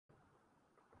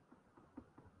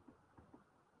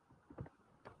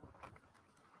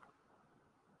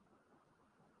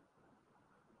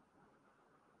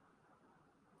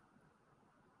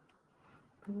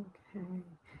Okay.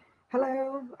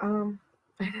 Hello.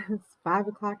 It's 5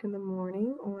 o'clock in the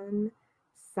morning on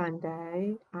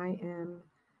Sunday. I am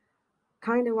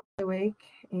kind of wide awake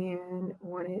and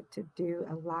wanted to do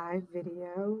a live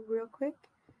video real quick.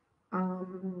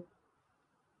 Um,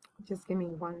 just give me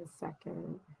 1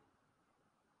 second.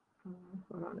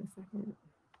 Hold on a second.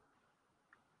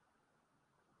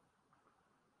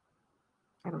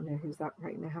 I don't know who's up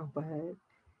right now, but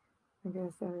I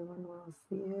guess everyone will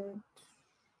see it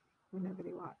whenever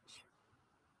they watch.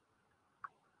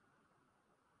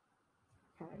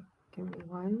 Okay. Give me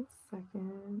 1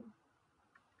 second.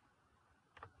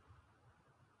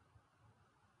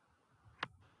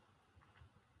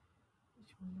 Which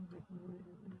one is it?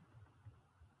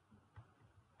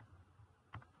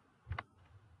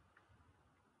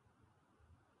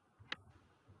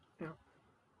 Oh.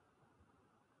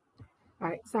 All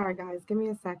right, sorry guys, give me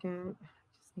a second.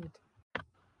 Just need to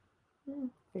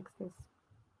fix this.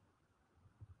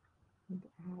 Need to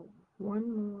add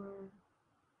one more,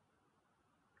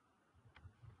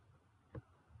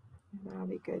 and I'll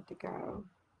be good to go.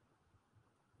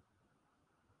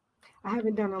 I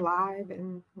haven't done a live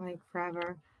in like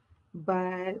forever,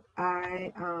 but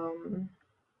I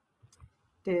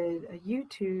did a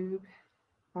YouTube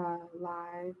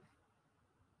live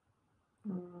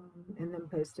and then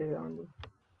posted it on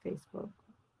Facebook.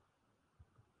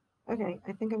 Okay,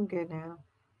 I think I'm good now.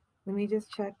 Let me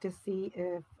just check to see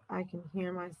if I can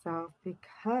hear myself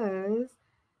because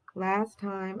last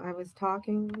time I was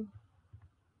talking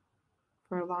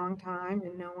for a long time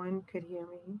and no one could hear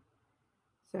me.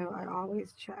 So I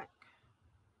always check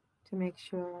to make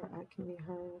sure I can be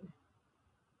heard.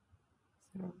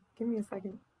 So give me a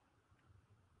second.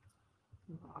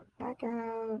 Log back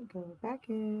out, go back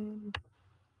in,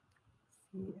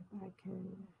 see if I can,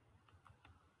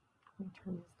 let me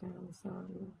turn this down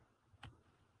some.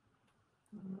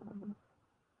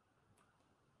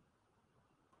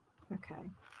 Okay.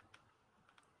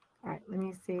 All right, let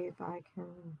me see if I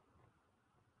can,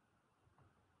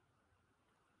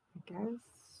 I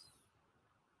guess.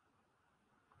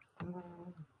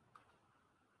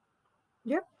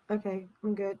 Yep, okay,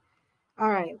 I'm good. All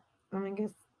right, I'm gonna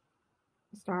get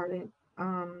started.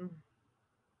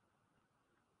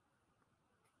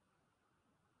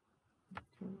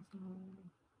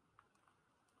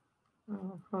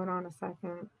 Oh, hold on a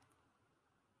second.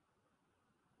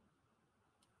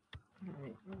 All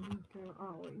right, let me go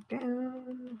all the way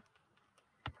down.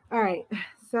 All right,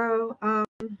 so I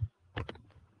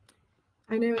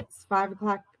know it's 5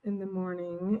 o'clock in the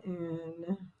morning,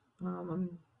 and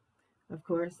I'm of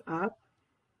course up.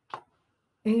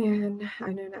 And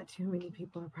I know not too many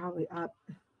people are probably up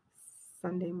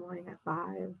Sunday morning at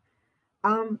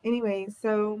 5. Anyway,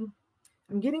 so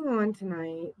I'm getting on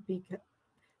tonight because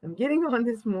I'm getting on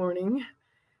this morning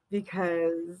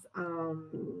because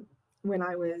when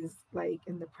I was like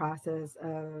in the process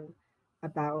of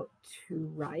about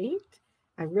to write,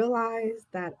 I realized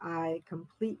that I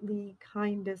completely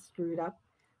kind of screwed up.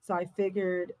 So I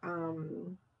figured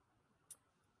I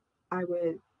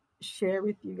would share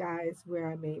with you guys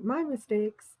where I made my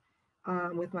mistakes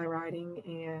with my writing,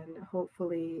 and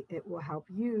hopefully it will help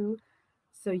you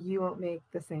so you won't make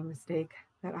the same mistake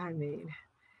that I made.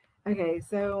 Okay,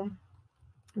 so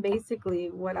basically,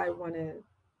 what I want to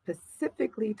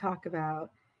specifically talk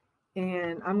about,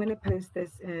 and I'm going to post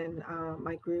this in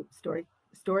my group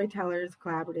Storytellers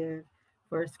Collaborative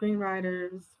for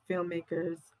screenwriters,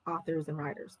 filmmakers, authors, and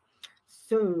writers.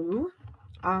 So,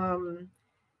 um,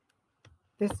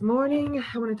 this morning,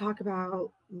 I want to talk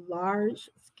about large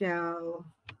scale.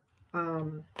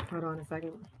 Hold on a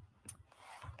second.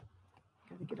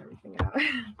 Got to get everything out.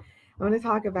 I want to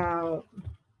talk about.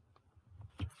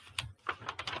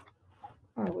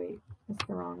 Oh, wait, that's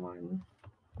the wrong one.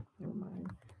 Never mind.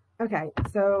 Okay,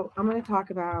 so I'm going to talk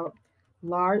about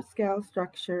large scale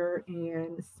structure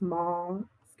and small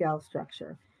scale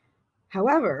structure.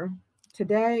 However,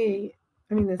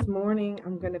 this morning,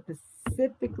 I'm going to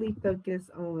specifically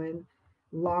focus on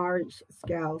large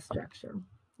scale structure.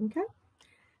 Okay,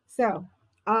 so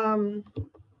um,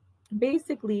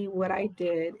 basically, what I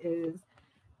did is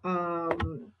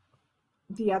um,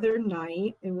 the other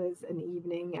night, it was an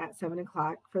evening at 7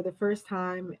 o'clock. For the first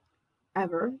time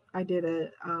ever, I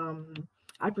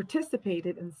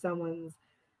participated in someone's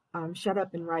Shut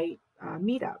Up and Write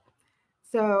meetup.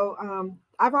 So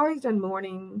I've always done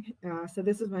morning, so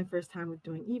this is my first time with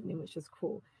doing evening, which is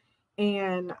cool.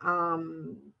 And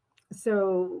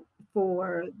so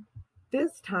for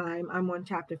this time, I'm on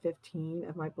chapter 15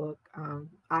 of my book,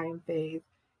 I Am Faith,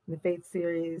 in the Faith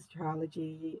series,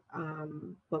 trilogy,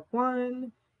 book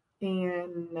one.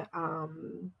 And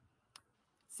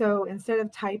So instead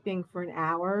of typing for an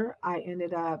hour, I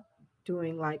ended up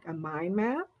doing like a mind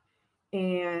map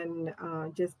and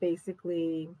just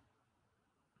basically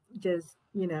just,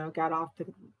 got off the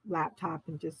laptop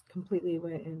and just completely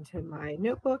went into my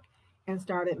notebook and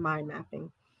started mind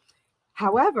mapping.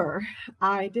 However,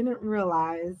 I didn't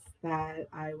realize that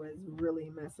I was really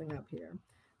messing up here.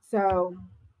 So,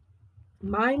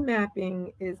 mind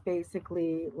mapping is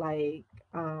basically like,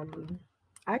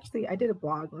 actually, I did a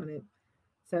blog on it.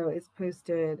 So it's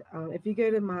posted. If you go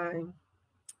to my,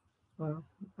 well,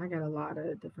 I got a lot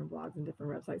of different blogs and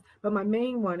different websites, but my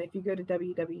main one, if you go to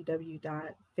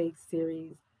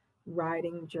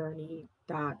www.faithserieswritingjourney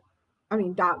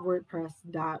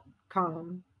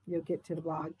 .wordpress.com, you'll get to the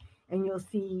blog and you'll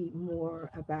see more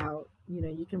about,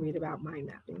 you can read about mind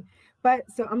mapping.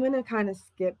 But so I'm going to kind of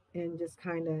skip and just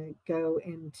kind of go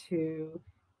into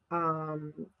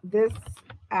this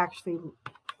actually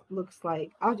looks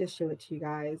like, I'll just show it to you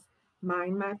guys.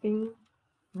 Mind mapping,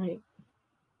 right?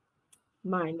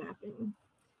 Mind mapping,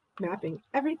 mapping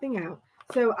everything out.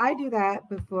 So I do that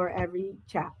before every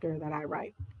chapter that I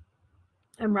write.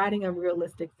 I'm writing a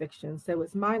realistic fiction, so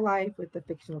it's my life with a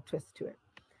fictional twist to it.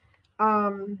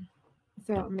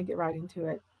 So I'm gonna get right into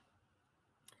it.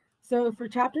 So for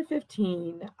chapter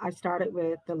 15, I started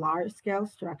with the large scale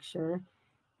structure,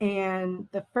 and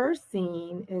the first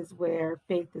scene is where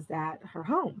Faith is at her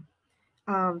home.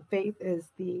 Faith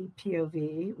is the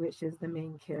POV, which is the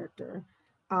main character.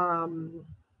 Um,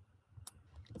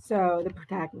 so the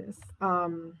protagonist.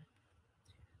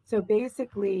 So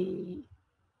basically,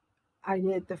 I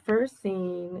did the first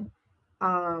scene,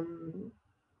 um,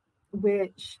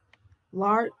 which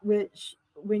which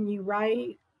when you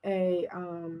write a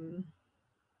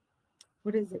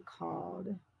what is it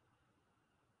called?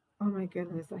 Oh my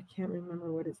goodness, I can't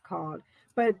remember what it's called.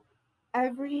 But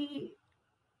every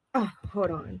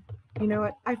hold on. You know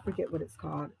what? I forget what it's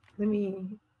called. Let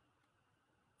me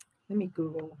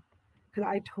Google because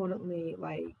I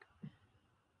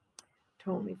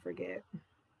totally forget.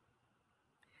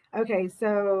 Okay,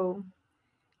 so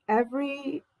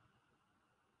every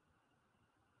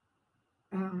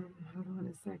hold on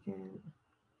a second.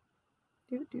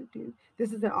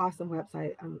 This is an awesome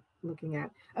website I'm looking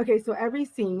at. Okay, so every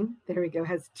scene, there we go,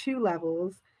 has two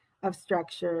levels of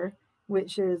structure,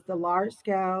 which is the large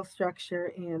scale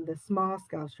structure and the small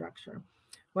scale structure.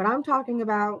 What I'm talking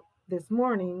about this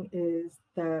morning is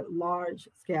the large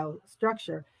scale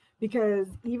structure because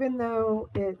even though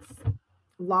it's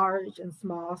large and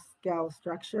small scale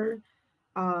structure,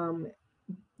 um,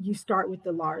 you start with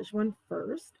the large one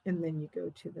first and then you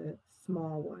go to the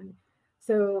small one.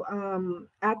 So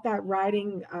at that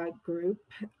writing group,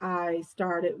 I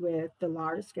started with the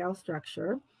large scale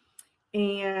structure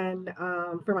and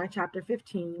for my chapter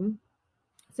 15.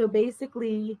 So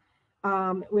basically,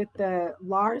 with the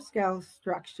large scale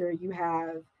structure, you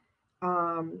have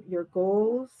your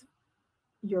goals,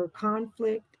 your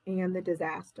conflict, and the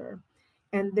disaster.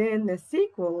 And then the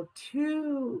sequel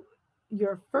to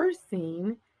your first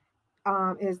scene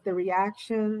is the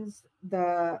reactions,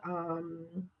 the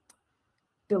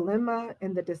dilemma,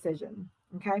 and the decision.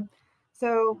 Okay,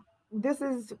 so this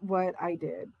is what I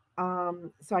did.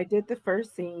 So I did the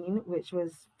first scene, which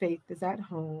was Faith is at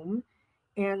home,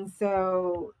 and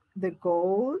so the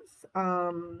goals.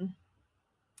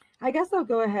 I guess I'll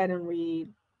go ahead and read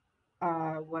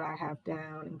what I have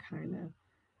down and kind of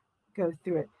go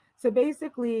through it. So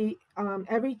basically,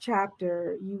 every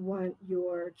chapter you want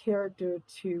your character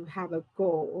to have a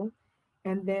goal,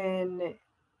 and then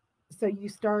so you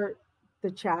start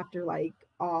the chapter like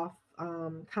off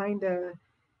kind of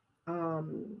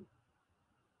um,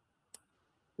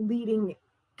 leading,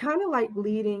 kind of like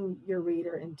leading your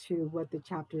reader into what the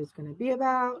chapter is going to be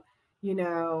about, you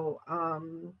know,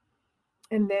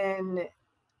 and then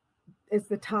it's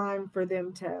the time for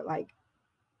them to like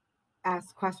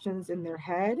ask questions in their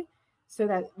head so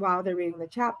that while they're reading the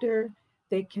chapter,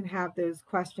 they can have those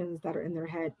questions that are in their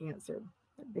head answered.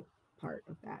 A big part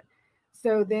of that.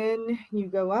 So then you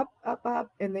go up, up,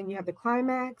 up, and then you have the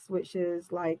climax, which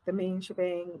is like the main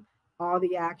shebang, all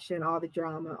the action, all the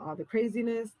drama, all the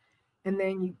craziness, and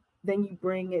then you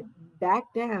bring it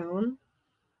back down,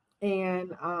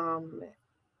 and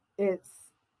it's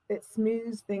it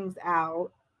smooths things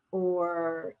out,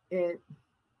 or it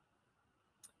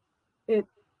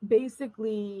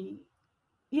basically,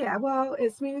 yeah, well,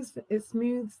 it smooths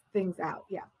things out,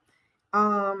 yeah.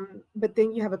 But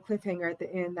then you have a cliffhanger at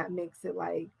the end that makes it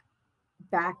like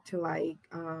back to like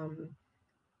having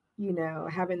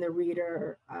the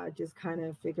reader just kind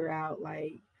of figure out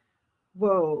like,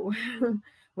 whoa,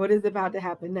 what is about to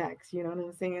happen next? You know what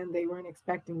I'm saying? They weren't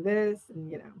expecting this, and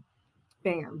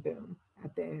bam, boom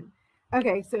at the end.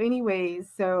 Okay, so anyways,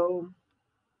 so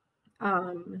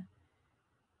um,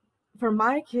 for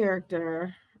my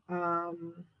character,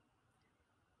 um,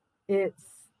 it's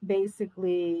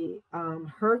basically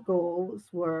her goals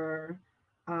were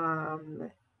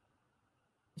um,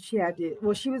 she had to,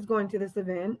 well, she was going to this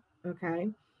event, okay,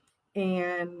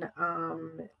 and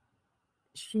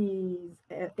she's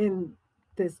in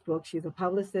this book, she's a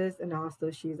publicist and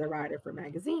also she's a writer for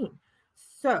magazine.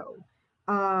 So,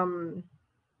 um,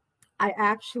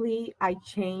 I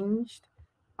changed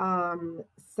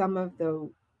some of the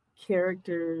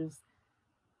characters.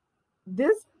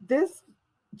 This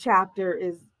chapter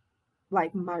is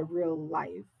like my real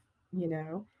life, you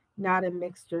know, not a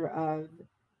mixture of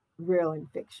real and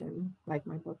fiction like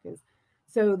my book is.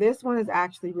 So this one is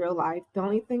actually real life. The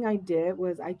only thing I did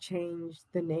was I changed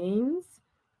the names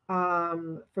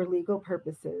for legal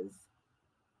purposes.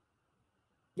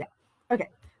 Yeah. Okay.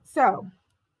 So,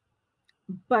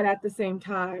 but at the same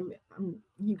time,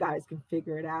 you guys can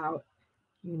figure it out.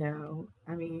 You know,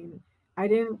 I mean, I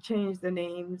didn't change the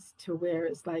names to where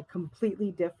it's like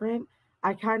completely different.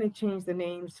 I kind of changed the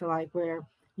names to like where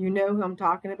you know who I'm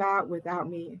talking about without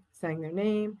me saying their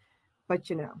name, but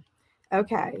you know.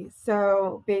 Okay,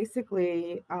 so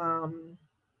basically,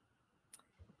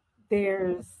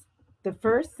 there's the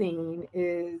first scene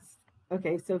is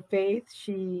okay, so Faith,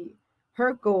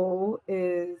 her goal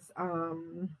is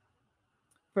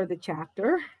for the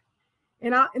chapter.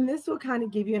 And this will kind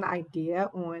of give you an idea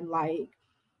on like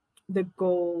the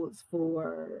goals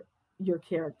for your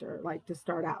character, like to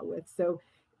start out with. So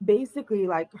basically,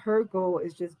 like her goal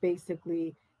is just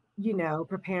basically, you know,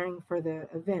 preparing for the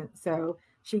event. So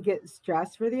she gets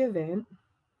dressed for the event.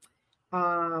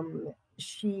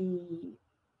 She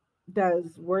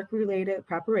does work related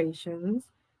preparations.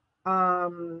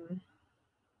 Um,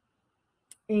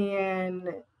 and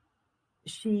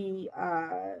she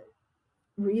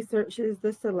researches the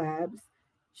celebs.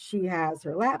 She has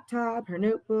her laptop, her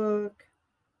notebook,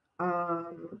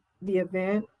 the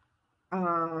event.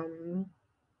 Um,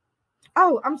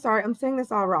 oh, I'm sorry, I'm saying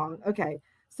this all wrong. Okay,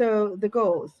 so the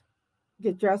goals: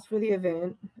 get dressed for the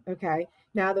event. Okay,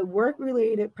 now the work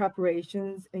related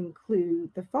preparations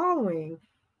include the following: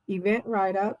 event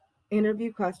write up,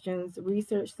 interview questions,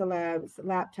 research celebs,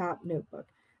 laptop, notebook.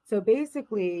 So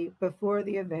basically, before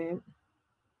the event,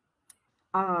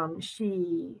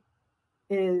 she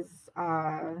is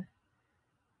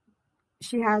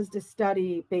she has to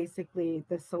study basically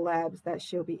the celebs that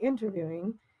she'll be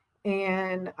interviewing,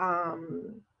 and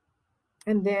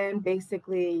and then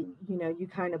basically, you know, you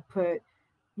kind of put,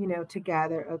 you know,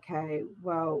 together, okay,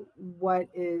 well, what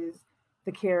is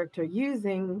the character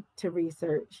using to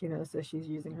research, you know, so she's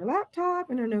using her laptop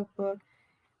and her notebook.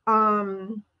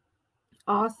 um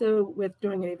Also with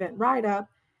doing an event write up,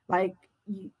 like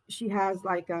she has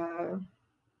like a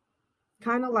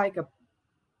kind of like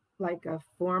a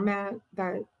format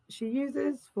that she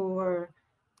uses for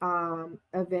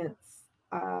events.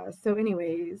 So,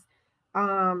 anyways,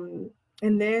 um,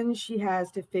 and then she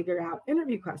has to figure out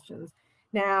interview questions.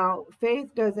 Now,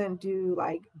 Faith doesn't do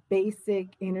like basic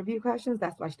interview questions.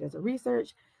 That's why she does her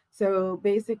research. So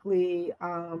basically,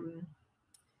 I'm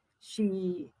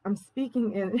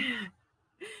speaking in,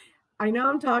 I know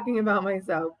I'm talking about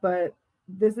myself, but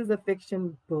this is a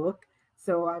fiction book.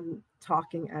 So I'm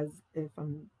talking as if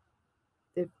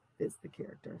it's the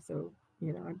character. So,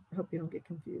 you know, I hope you don't get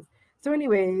confused. So,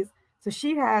 anyways, so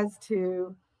she has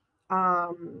to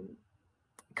um,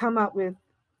 come up with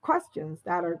questions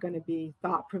that are going to be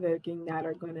thought provoking, that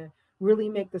are going to really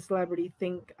make the celebrity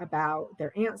think about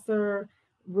their answer,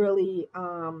 really,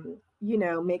 you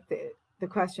know, make the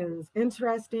questions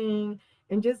interesting,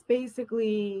 and just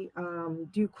basically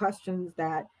do questions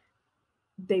that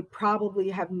they probably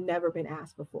have never been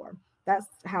asked before. That's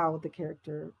how the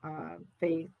character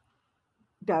Faith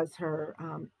does her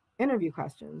interview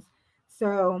questions.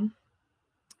 So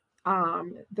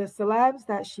the celebs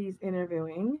that she's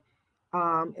interviewing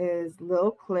is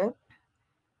Lil Clip,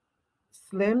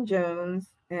 Slim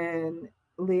Jones, and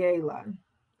Leela.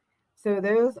 So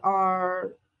those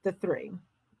are the three.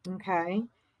 Okay.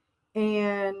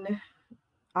 And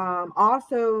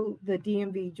also the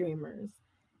DMV Dreamers.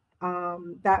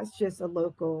 That's just a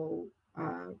local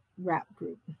rap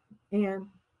group. And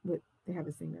they have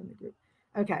a singer in the group.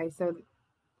 Okay, so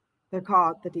they're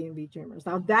called the DMV Dreamers.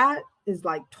 Now that is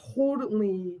like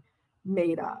totally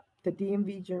made up. The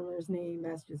DMV Dreamers name,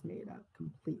 that's just made up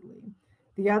completely.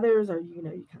 The others are, you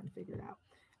know, you kind of figure it out.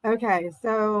 Okay,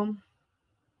 so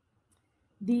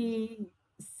the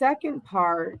second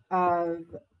part of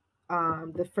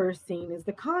the first scene is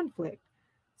the conflict.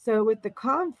 So with the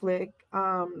conflict,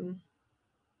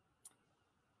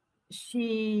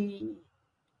 she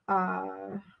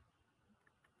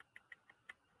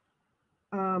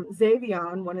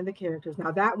Xavion, one of the characters.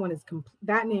 Now that one is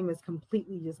that name is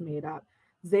completely just made up.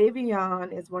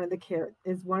 Xavion is one of the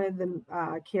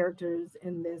characters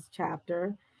in this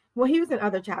chapter. Well, he was in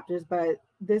other chapters, but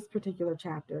this particular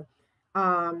chapter,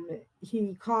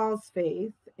 he calls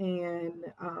Faith, and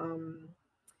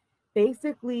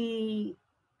basically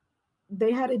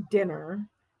they had a dinner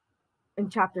in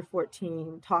chapter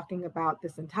 14 talking about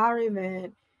this entire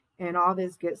event and all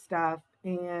this good stuff.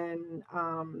 And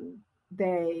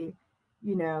they,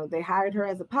 they hired her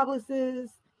as a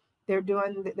publicist.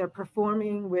 They're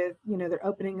performing with, they're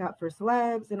opening up for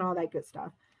celebs and all that good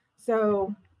stuff.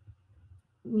 So,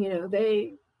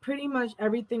 they pretty much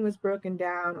everything was broken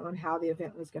down on how the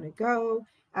event was going to go,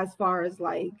 as far as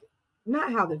like,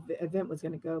 not how the event was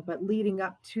going to go, but leading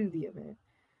up to the event.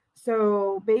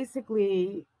 So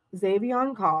basically,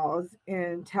 Xavion calls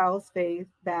and tells Faith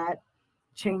that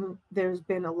there's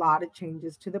been a lot of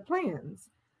changes to the plans.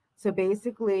 So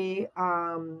basically,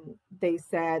 they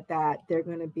said that they're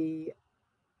going to be,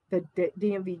 the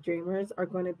DMV Dreamers are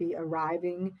going to be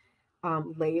arriving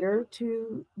later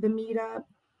to the meetup,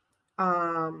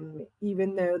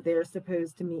 even though they're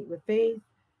supposed to meet with Faith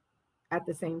at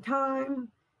the same time.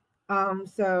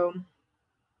 So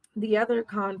the other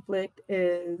conflict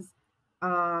is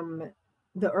the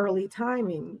early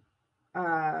timing.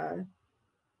 Uh,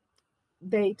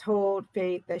 they told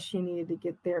Faith that she needed to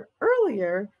get there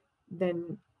earlier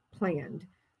than planned.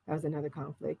 That was another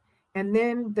conflict. And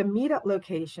then the meetup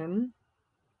location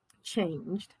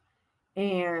changed.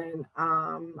 And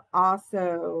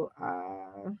also,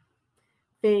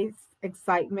 Faith's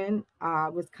excitement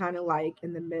was kind of like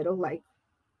in the middle. Like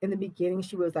in the beginning,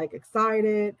 she was like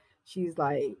excited. She's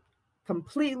like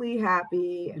completely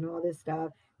happy and all this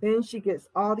stuff. Then she gets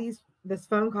this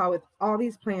phone call with all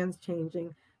these plans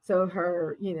changing. So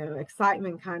her,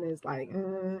 excitement kind of is like,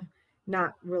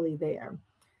 not really there.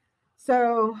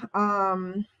 So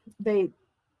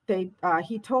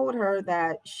he told her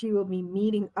that she will be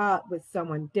meeting up with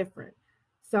someone different,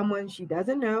 someone she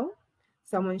doesn't know,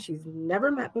 someone she's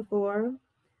never met before,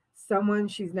 someone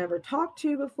she's never talked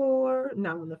to before,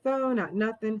 not on the phone, not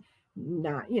nothing,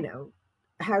 not,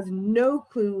 has no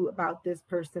clue about this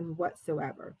person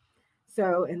whatsoever.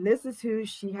 So, and this is who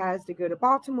she has to go to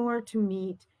Baltimore to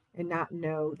meet and not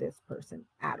know this person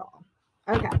at all.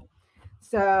 Okay,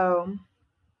 so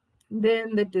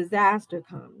then the disaster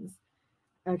comes.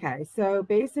 Okay, so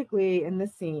basically in the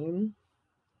scene,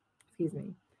 excuse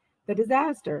me, the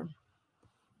disaster,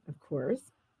 of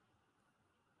course,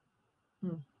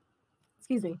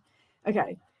 excuse me.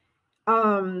 Okay,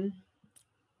 um,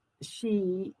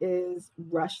 she is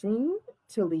rushing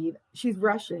to leave. She's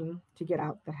rushing to get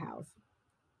out the house.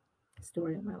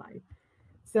 Story of my life.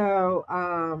 So,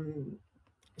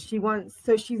 she's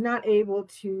not able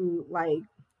to like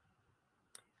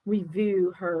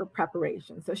review her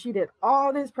preparation. So she did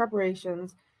all these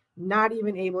preparations, not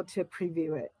even able to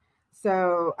preview it.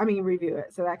 So, I mean, review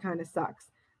it. So that kind of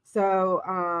sucks.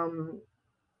 So,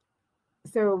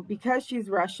 because she's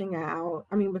rushing out,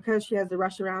 because she has to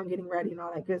rush around getting ready and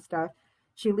all that good stuff,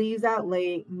 she leaves out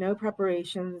late, no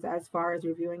preparations as far as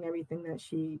reviewing everything that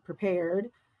she prepared.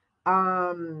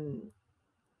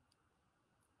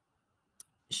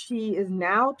 She is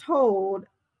now told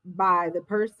by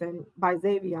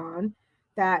Xavion,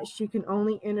 that she can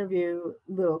only interview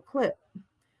little clip.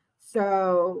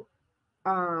 So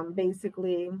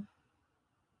basically,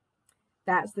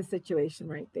 that's the situation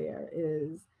right there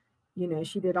is,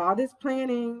 she did all this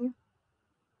planning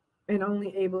and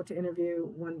only able to interview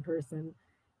one person.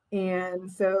 And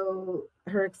so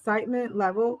her excitement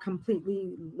level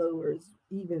completely lowers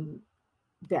even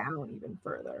down even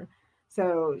further.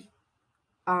 So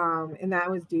and that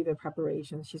was due to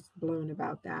preparation. She's blown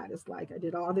about that. It's like I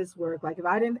did all this work. Like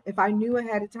if I knew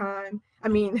ahead of time,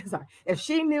 sorry, if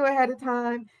she knew ahead of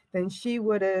time, then she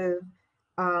would have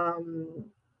um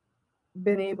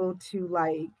been able to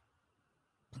like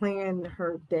plan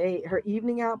her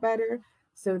evening out better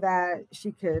so that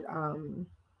she could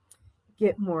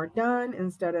get more done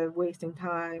instead of wasting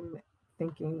time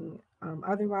thinking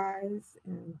otherwise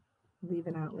and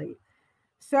leaving out late.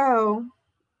 So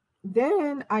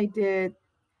then I did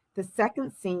the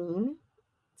second scene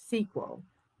sequel,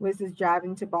 which is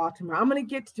driving to Baltimore. I'm going to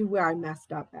get to where I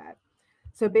messed up at.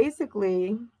 So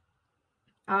basically,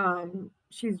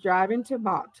 she's driving to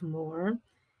Baltimore,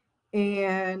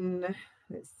 and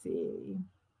let's see.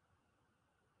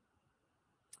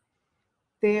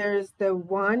 There's the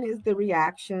one is the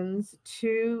reactions,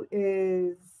 two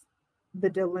is the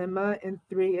dilemma, and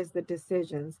three is the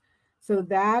decisions. So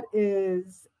that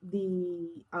is the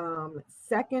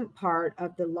second part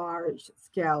of the large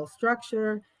scale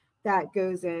structure that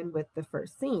goes in with the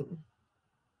first scene.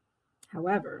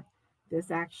 However, this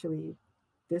actually,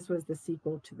 this was the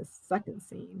sequel to the second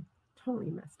scene. Totally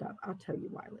messed up. I'll tell you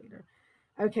why later.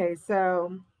 Okay,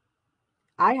 so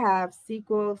I have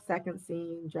sequel, second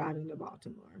scene, driving to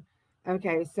Baltimore.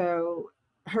 Okay, so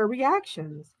her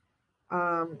reactions.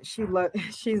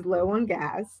 She's low on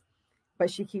gas,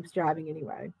 but she keeps driving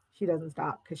anyway. She doesn't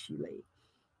stop because she's late.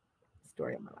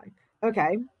 Story of my life.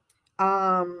 Okay.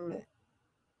 Um,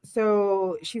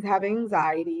 so she's having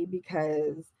anxiety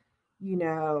because, you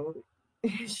know,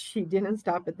 she didn't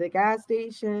stop at the gas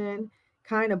station,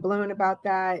 kind of blown about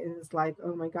that. And it's like,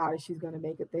 oh my God, she's going to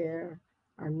make it there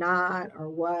or not, or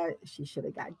what? She should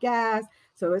have got gas.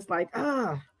 So it's like,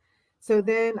 ah. So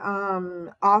then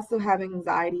also having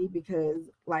anxiety because,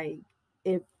 like,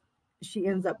 if she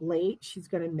ends up late, she's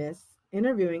going to miss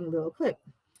interviewing Lil Clip.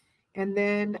 And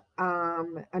then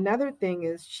another thing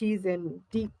is she's in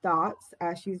deep thoughts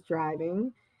as she's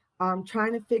driving,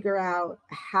 trying to figure out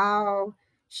how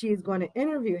she's going to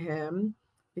interview him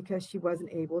because she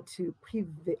wasn't able to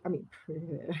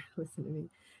listen to me.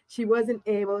 She wasn't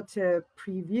able to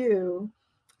review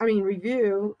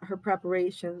her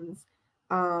preparations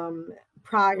um,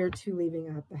 prior to leaving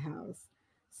out the house.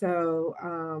 So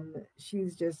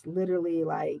she's just literally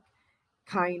like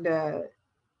kind of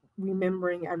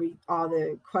remembering all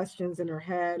the questions in her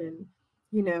head, and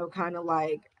kind of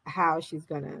like how she's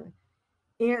gonna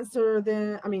answer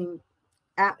them,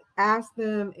 ask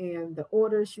them, and the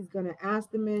order she's gonna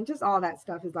ask them in, just all that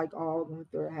stuff is like all going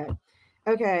through her head.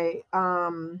 Okay.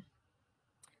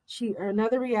 She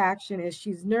Another reaction is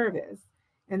she's nervous,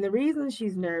 and the reason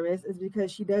she's nervous is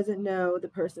because she doesn't know the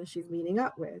person she's meeting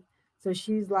up with. So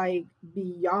she's like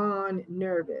beyond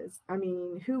nervous. I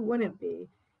mean, who wouldn't be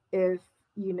if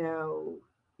you know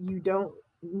you don't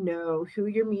know who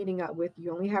you're meeting up with?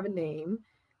 You only have a name.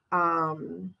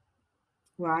 um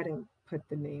well, I didn't put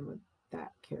the name of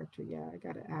that character yet. I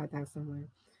gotta add that somewhere.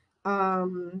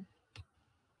 um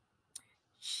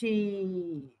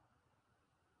she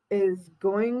is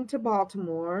going to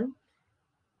Baltimore,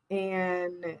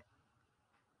 and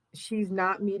she's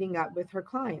not meeting up with her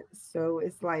clients. So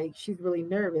it's like she's really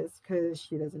nervous because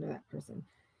she doesn't know that person.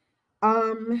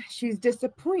 She's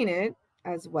disappointed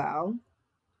as well.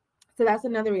 So that's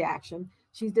another reaction.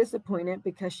 She's disappointed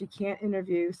because she can't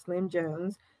interview Slim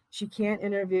Jones. She can't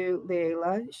interview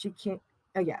Layla. She can't.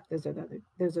 Oh yeah, those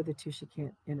are the two she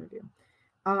can't interview.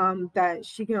 That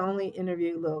she can only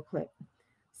interview Lil Clip.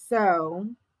 So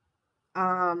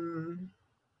um,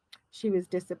 she was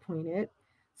disappointed.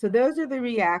 So those are the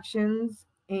reactions,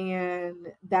 and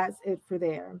that's it for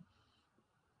there.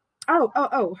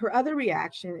 Oh, her other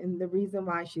reaction, and the reason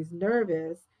why she's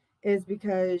nervous is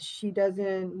because she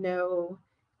doesn't know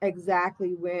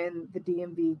exactly when the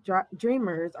DMV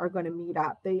dreamers are going to meet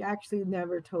up. They actually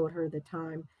never told her the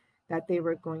time that they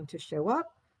were going to show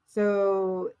up.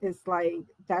 So it's like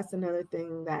that's another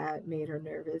thing that made her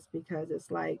nervous, because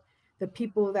it's like the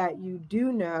people that you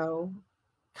do know,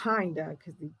 kinda,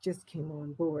 because they just came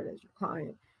on board as your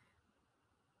client,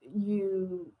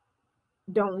 you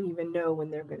don't even know when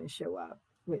they're going to show up,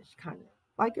 which kind of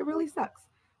like it really sucks.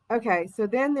 Okay, so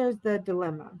then there's the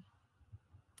dilemma.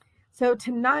 So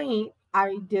tonight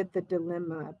I did the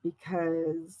dilemma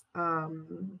because I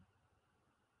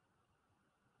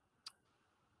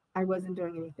wasn't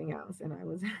doing anything else, and I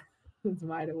was was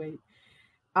wide awake.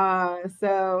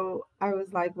 So I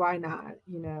was like, why not?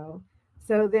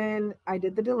 So then I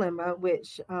did the dilemma,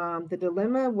 which the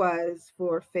dilemma was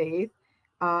for Faith.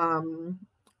 Um,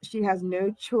 she has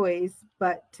no choice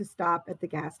but to stop at the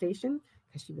gas station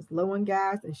because she was low on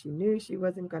gas and she knew she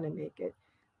wasn't going to make it.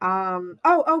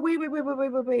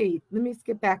 Wait. Let me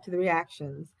skip back to the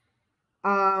reactions.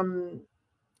 Um,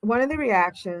 One of the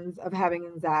reactions of having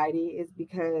anxiety is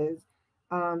because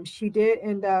she did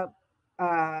end up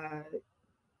uh,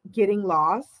 getting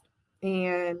lost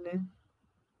and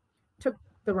took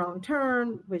the wrong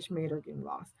turn, which made her get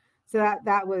lost. So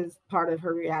that was part of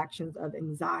her reactions of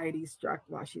anxiety struck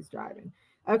while she's driving.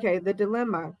 Okay, the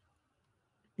dilemma.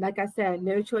 Like I said,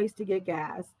 no choice to get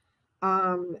gas.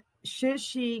 Should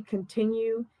she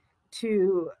continue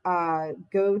to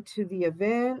go to the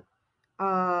event,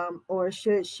 or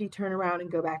should she turn around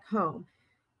and go back home?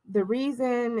 The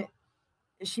reason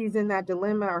she's in that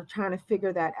dilemma or trying to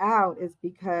figure that out is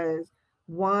because,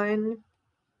 one,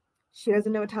 she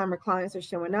doesn't know what time her clients are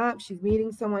showing up. She's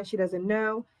meeting someone she doesn't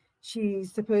know.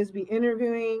 She's supposed to be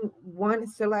interviewing one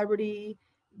celebrity,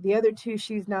 the other two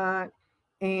she's not.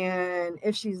 And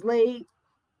if she's late,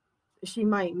 she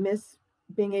might miss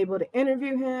being able to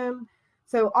interview him.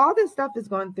 So all this stuff is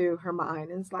going through her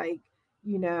mind. And it's like,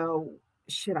 you know,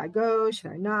 should I go?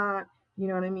 Should I not? You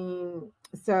know what I mean?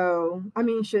 So, I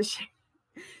mean, should she?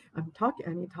 I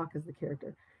need to talk as the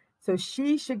character. So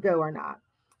she should go or not.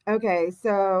 Okay,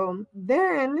 so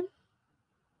then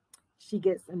she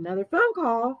gets another phone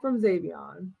call from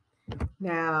Xavion.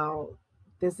 Now,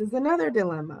 this is another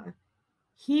dilemma.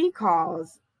 He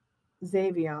calls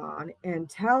Xavion and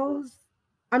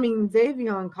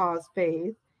Xavion calls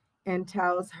Faith and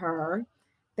tells her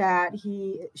that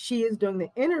she is doing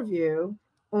the interview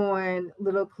on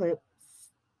Little Clip's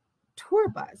tour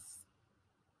bus.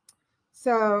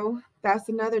 So that's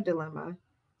another dilemma.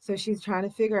 So she's trying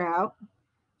to figure out,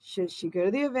 should she go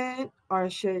to the event or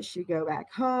should she go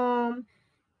back home?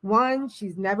 One,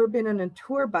 she's never been on a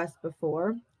tour bus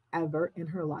before, ever in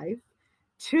her life.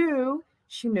 Two,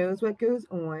 she knows what goes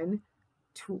on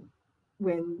to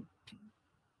when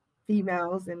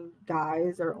females and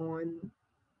guys are on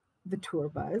the tour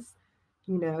bus,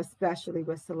 especially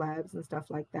with celebs and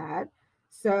stuff like that.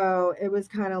 So it was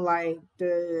kind of like,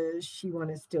 does she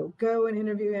want to still go and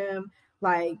interview him?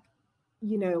 Like,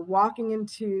 walking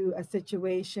into a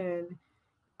situation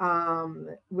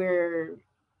where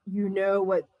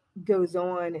what goes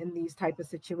on in these type of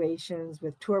situations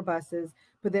with tour buses,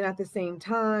 but then at the same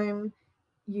time,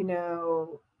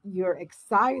 you're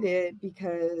excited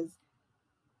because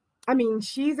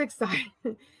she's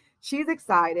excited. She's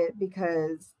excited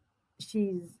because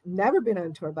she's never been on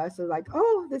a tour bus. So like,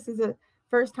 oh, this is a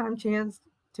first time chance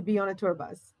to be on a tour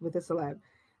bus with a celeb.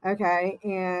 Okay,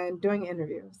 and doing an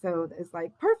interview. So it's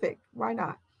like perfect. Why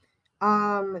not?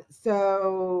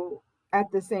 So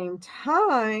at the same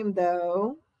time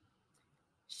though,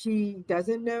 she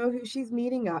doesn't know who she's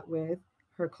meeting up with.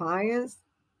 Her clients,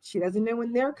 she doesn't know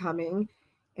when they're coming.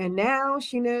 And now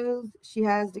she knows she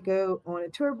has to go on a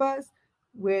tour bus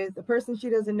with a person she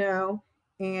doesn't know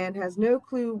and has no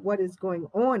clue what is going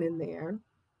on in there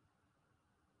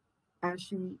as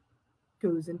she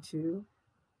goes into,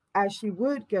 as she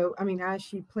would go, as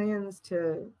she plans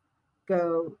to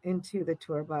go into the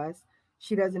tour bus.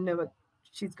 She doesn't know what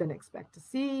she's going to expect to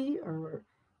see or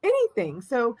anything.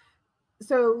 So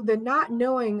the not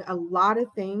knowing a lot of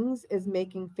things is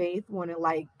making Faith want to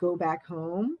like go back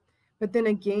home. But then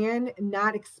again,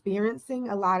 not experiencing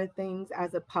a lot of things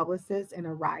as a publicist and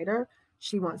a writer,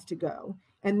 she wants to go.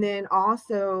 And then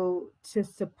also to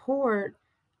support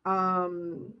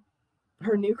um,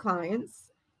 her new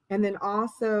clients, and then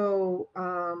also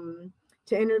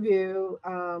to interview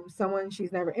someone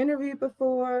she's never interviewed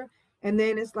before. And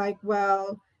then it's like,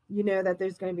 well, that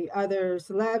there's going to be other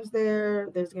celebs there.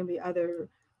 There's going to be other,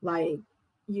 like,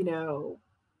 you know,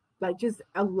 like just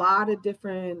a lot of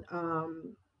different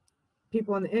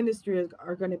people in the industry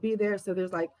are going to be there. So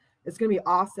there's like, it's going to be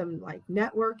awesome, like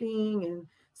networking. And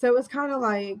so it's kind of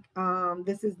like,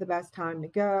 this is the best time to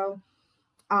go.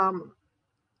 Um,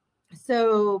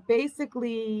 so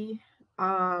basically,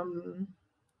 um,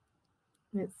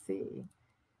 let's see.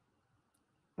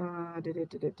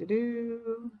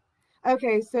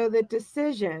 Okay, so the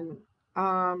decision,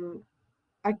 um,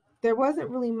 there wasn't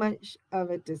really much of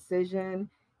a decision.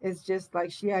 It's just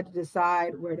like she had to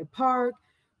decide where to park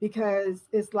because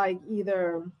it's like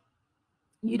either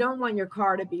you don't want your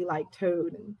car to be like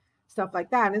towed and stuff like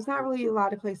that. And it's not really a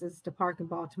lot of places to park in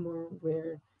Baltimore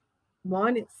where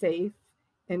one, it's safe,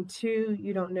 and two,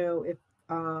 you don't know if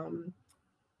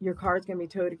your car is going to be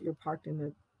towed if you're parked in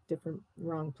a different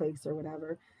wrong place or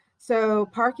whatever. So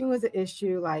parking was an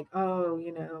issue, like,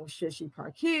 oh, should she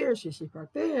park here? Should she park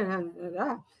there?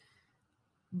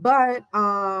 But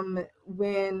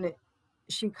when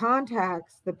she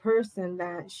contacts the person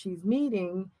that she's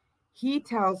meeting, he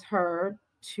tells her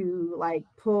to like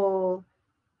pull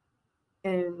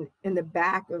in the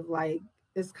back of like,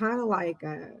 it's kind of like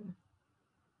a,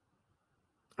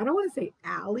 I don't want to say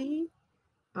alley,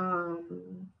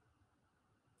 um,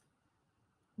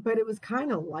 but it was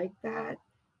kind of like that.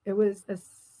 It was a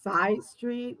side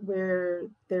street where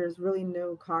there's really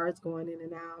no cars going in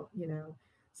and out.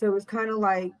 So it was kind of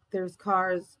like there's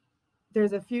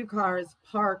a few cars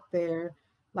parked there,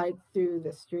 like through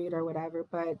the street or whatever,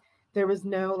 but there was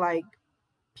no like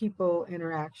people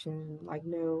interaction, like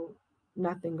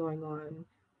nothing going on,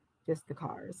 just the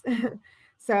cars.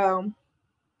 So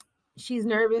she's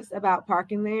nervous about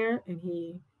parking there, and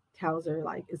he tells her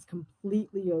like it's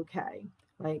completely okay,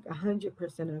 like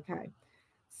 100% okay.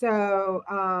 So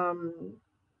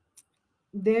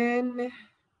then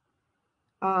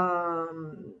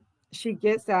um, she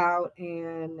gets out,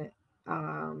 and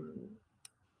um,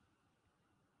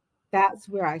 that's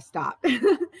where I stopped.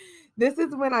 This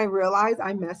is when I realized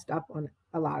I messed up on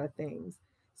a lot of things.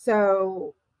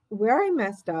 So where I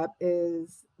messed up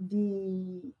is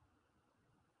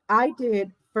I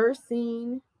did first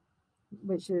scene,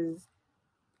 which is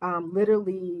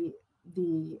literally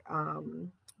the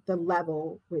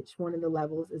level, which one of the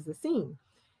levels is the scene.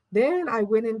 Then I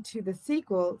went into the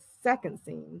sequel, second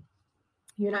scene.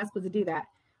 You're not supposed to do that.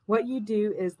 What you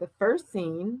do is the first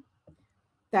scene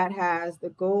that has the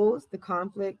goals, the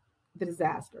conflict, the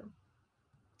disaster.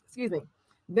 Excuse me.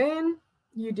 Then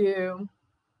you do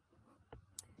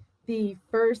the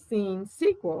first scene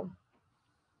sequel,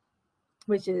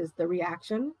 which is the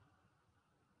reaction,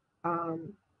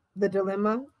 the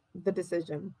dilemma, the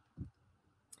decision.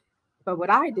 But what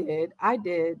I did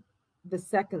the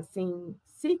second scene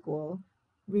sequel,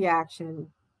 reaction,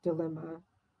 dilemma,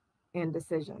 and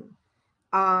decision.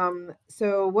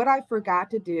 So what I forgot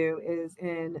to do is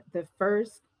in the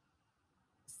first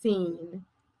scene,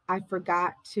 I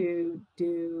forgot to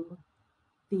do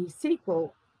the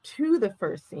sequel to the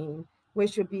first scene,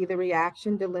 which would be the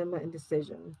reaction, dilemma, and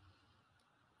decision.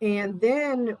 And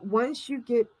then once you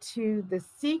get to the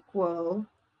sequel,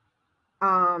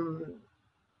 um,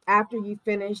 after you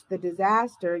finish the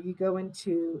disaster, you go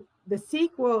into the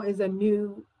sequel is a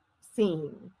new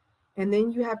scene. And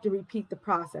then you have to repeat the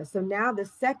process. So now the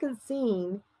second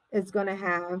scene is going to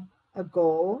have a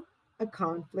goal, a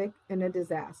conflict, and a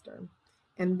disaster.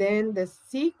 And then the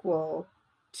sequel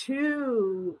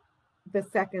to the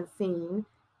second scene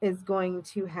is going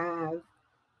to have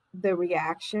the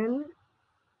reaction,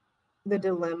 the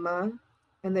dilemma,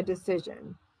 and the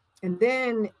decision. And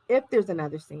then if there's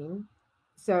another scene,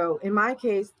 so in my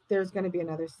case, there's going to be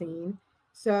another scene.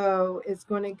 So it's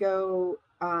going to go,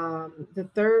 the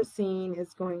third scene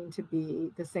is going to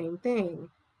be the same thing.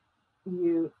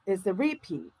 It's a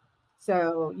repeat.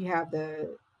 So you have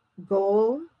the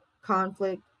goal,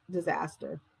 conflict,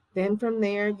 disaster. Then from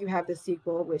there, you have the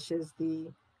sequel, which is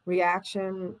the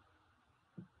reaction,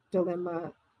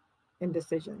 dilemma, and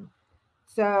decision.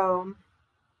 So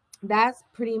that's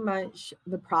pretty much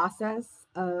the process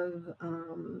of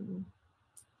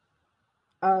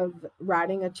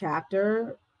writing a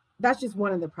chapter. That's just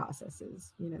one of the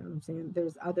processes, you know what I'm saying?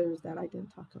 There's others that I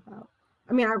didn't talk about.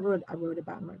 I mean, I wrote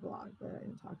about in my blog, but I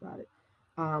didn't talk about it.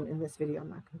 In this video, I'm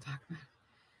not going to talk about it.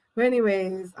 But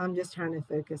anyways, I'm just trying to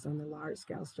focus on the large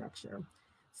scale structure.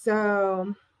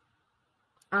 So,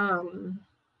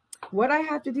 what I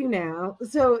have to do now.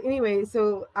 So anyway,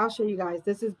 so I'll show you guys.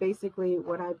 This is basically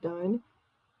what I've done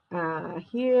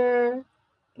here.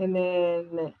 And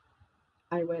then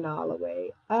I went all the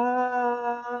way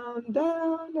up,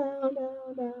 down, down,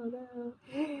 down, down, down,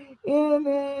 and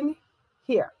then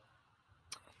here.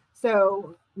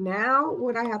 So now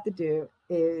what I have to do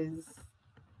is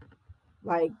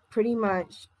like pretty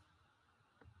much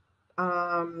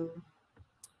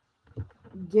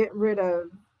get rid of,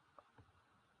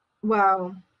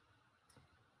 well,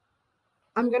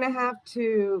 I'm going to have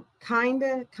to kind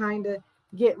of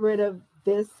get rid of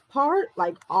this part,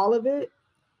 like all of it,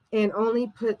 and only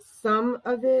put some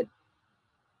of it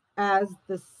as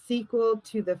the sequel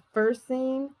to the first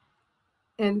scene.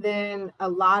 And then a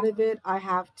lot of it I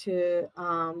have to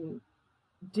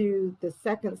do the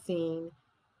second scene,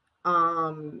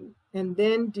 and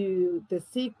then do the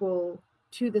sequel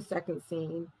to the second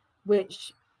scene,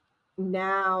 which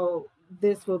now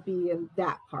this will be in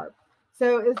that part.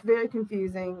 So it's very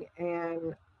confusing,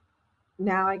 and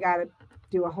now I got to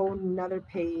do a whole nother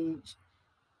page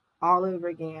all over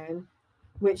again,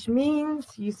 which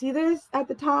means you see this at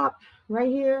the top right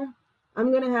here.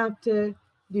 I'm going to have to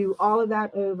do all of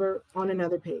that over on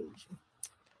another page.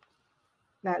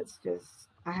 That's just,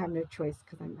 I have no choice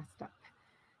because I messed up.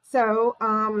 So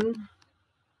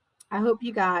I hope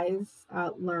you guys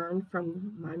learn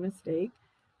from my mistake.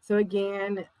 So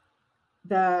again,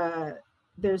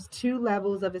 there's two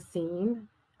levels of a scene.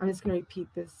 I'm just going to repeat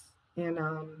this and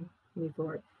move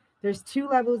forward. There's two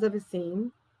levels of a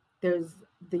scene. There's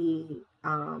the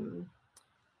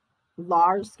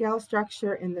large scale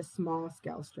structure and the small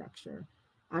scale structure.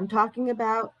 I'm talking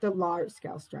about the large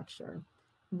scale structure,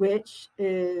 which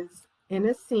is in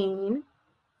a scene,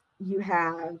 you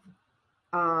have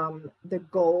the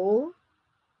goal,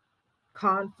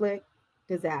 conflict,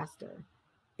 disaster.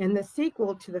 In the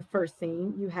sequel to the first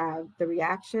scene, you have the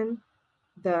reaction,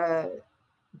 the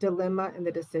dilemma, and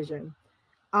the decision.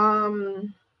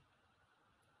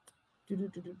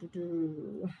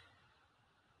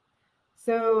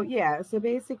 So yeah, so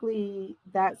basically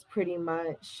that's pretty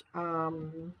much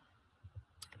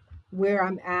where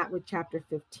I'm at with chapter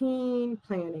 15,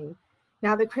 planning.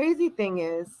 Now the crazy thing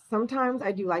is sometimes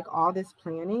I do like all this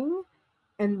planning,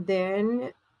 and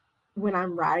then when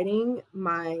I'm writing,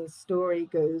 my story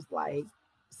goes like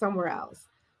somewhere else.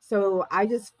 So I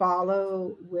just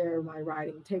follow where my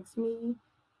writing takes me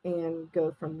and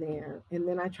go from there. And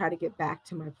then I try to get back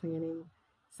to my planning.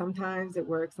 Sometimes it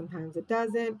works, sometimes it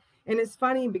doesn't. And it's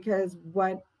funny because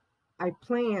what I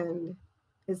planned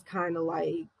is kind of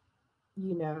like,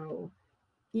 you know,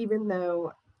 even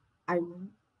though I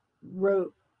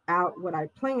wrote out what I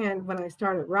planned when I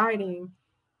started writing,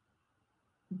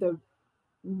 the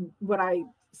what I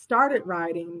started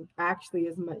writing actually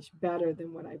is much better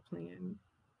than what I planned.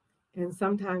 And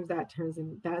sometimes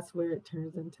that's where it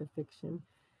turns into fiction.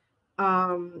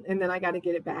 And then I got to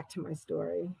get it back to my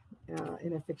story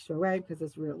in a fictional way because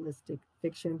it's realistic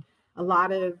fiction. A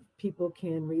lot of people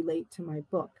can relate to my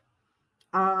book.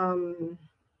 Um,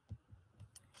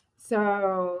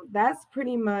 so that's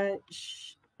pretty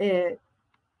much it.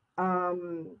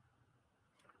 Um,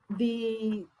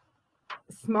 the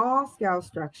small scale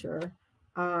structure.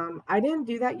 I didn't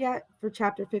do that yet for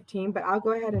chapter 15, but I'll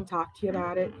go ahead and talk to you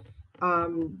about it.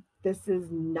 This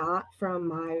is not from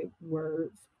my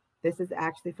words. This is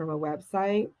actually from a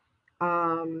website.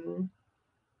 Um,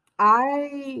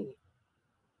 I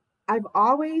I've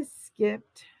always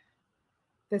skipped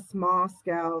the small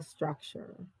scale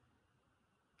structure.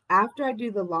 After I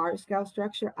do the large scale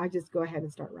structure, I just go ahead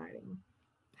and start writing.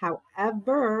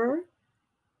 However,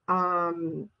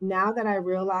 now that I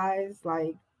realize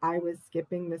like I was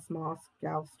skipping the small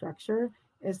scale structure,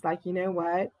 it's like, you know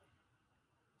what?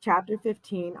 Chapter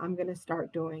 15, I'm going to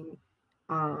start doing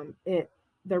it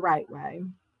the right way.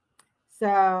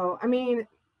 So, I mean,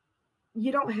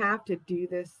 you don't have to do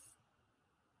this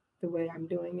the way I'm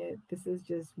doing it. This is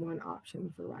just one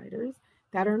option for writers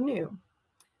that are new.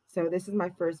 So, this is my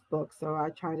first book, so I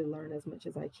try to learn as much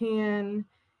as I can.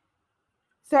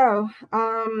 So,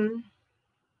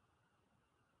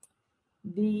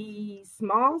 the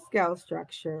small scale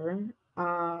structure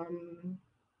uh,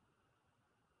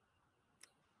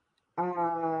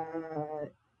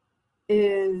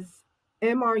 is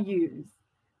MRUs.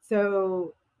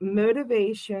 So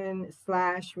motivation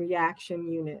slash reaction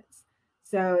units.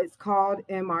 So it's called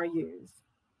MRUs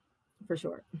for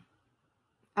short.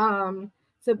 Um,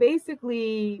 so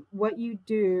basically, what you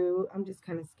do, I'm just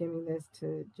kind of skimming this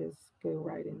to just go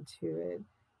right into it.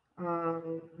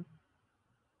 Um,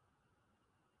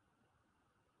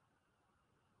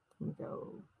 let me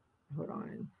go, hold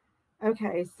on.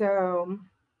 Okay, so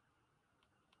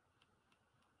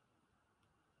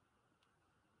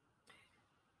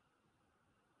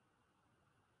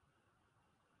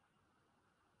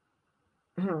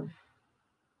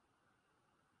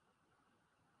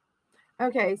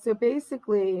okay, so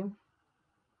basically,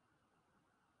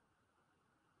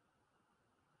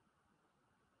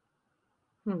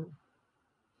 hmm,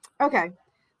 okay,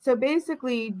 so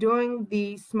basically, doing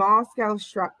the small scale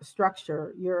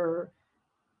structure, you're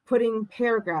putting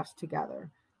paragraphs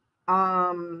together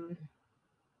um,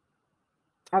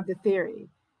 of the theory.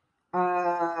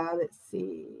 Let's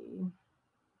see.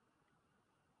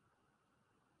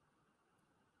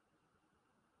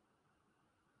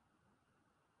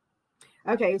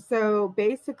 Okay, so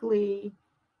basically,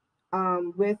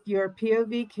 with your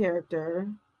POV character,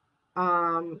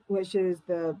 which is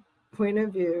the point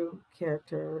of view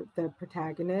character, the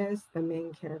protagonist, the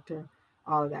main character,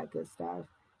 all of that good stuff.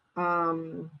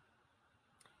 Um,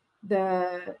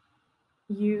 the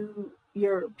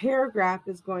your paragraph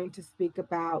is going to speak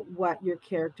about what your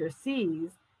character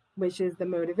sees, which is the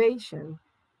motivation.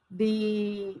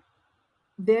 The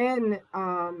then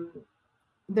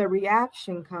the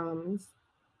reaction comes,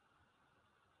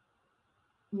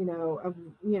 of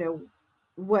you know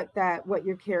what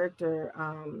your character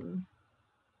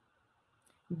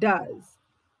does.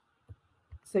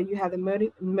 So you have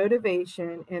the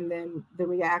motivation and then the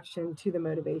reaction to the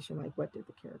motivation, like what did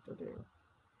the character do?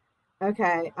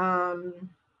 Okay.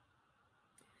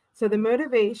 So the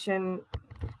motivation.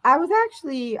 I was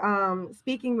actually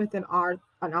speaking with an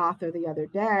author the other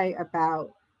day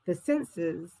about the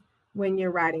senses when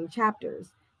you're writing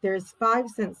chapters. There's five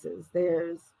senses.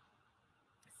 There's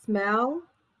smell,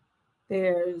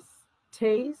 there's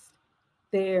taste,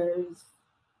 there's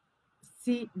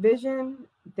see vision,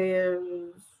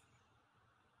 there's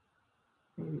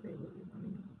maybe they really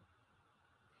don't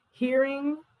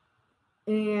hearing,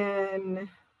 and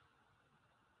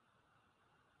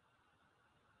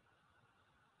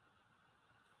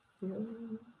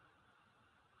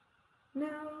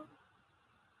no,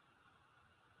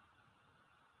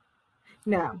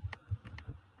 no.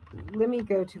 Let me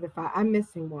go to the five. I'm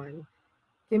missing one.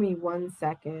 Give me 1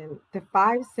 second. The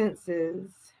five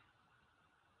senses.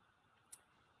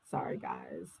 Sorry,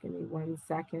 guys. Give me 1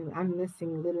 second. I'm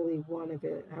missing literally one of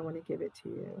it. I want to give it to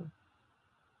you.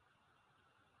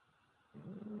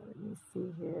 Let me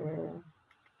see here.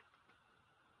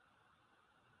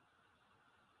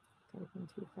 Typing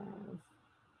too fast.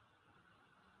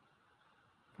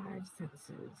 5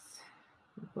 senses.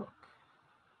 Book.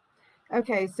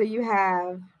 Okay, so you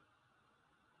have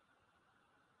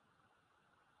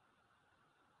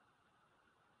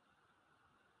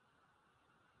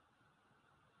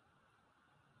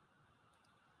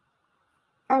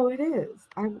oh, it is.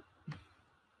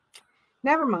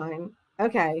 Never mind.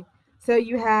 Okay, so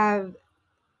you have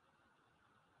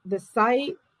the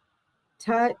sight,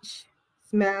 touch,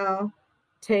 smell,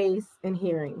 taste, and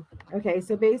hearing. Okay,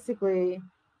 so basically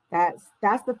that's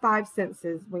the 5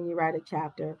 senses when you write a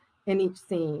chapter in each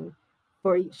scene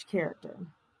for each character.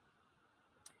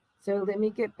 So let me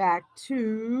get back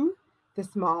to the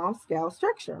small scale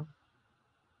structure.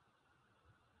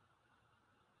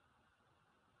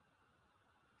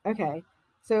 Okay,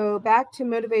 so back to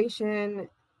motivation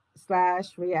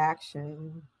 /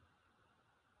 reaction.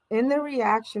 In the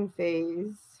reaction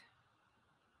phase,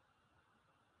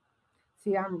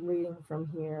 see, I'm reading from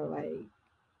here like,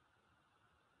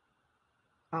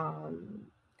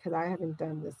 because I haven't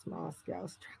done the small scale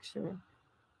structure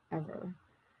ever.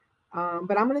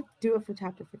 But I'm going to do it for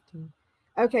chapter 15.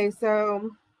 Okay,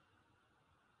 so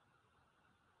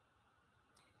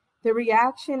the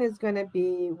reaction is going to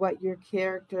be what your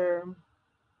character,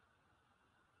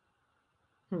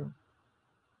 I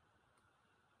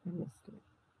missed it.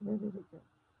 Where did it go?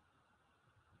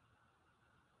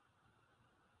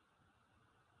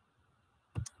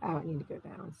 Oh, I need to go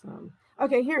down some.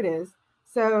 Okay, here it is.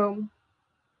 So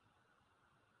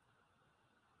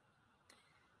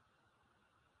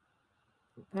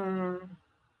I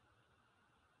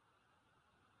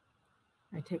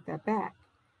take that back.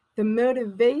 The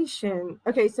motivation,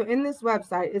 okay, so in this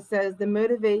website, it says the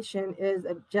motivation is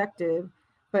objective,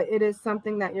 but it is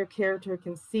something that your character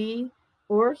can see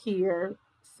or hear,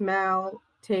 smell,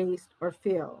 taste, or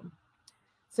feel.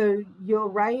 So you'll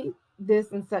write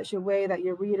this in such a way that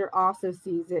your reader also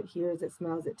sees it, hears it,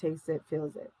 smells it, tastes it,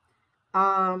 feels it.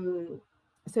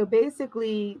 So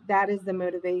basically, that is the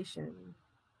motivation.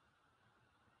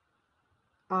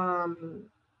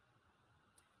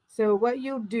 So what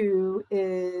you'll do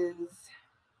is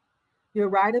you'll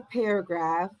write a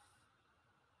paragraph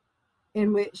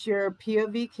in which your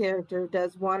POV character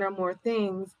does one or more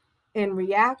things in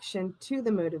reaction to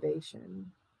the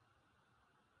motivation.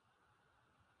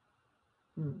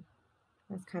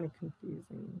 That's kind of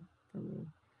confusing for me.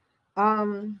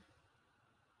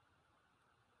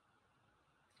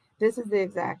 This is the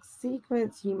exact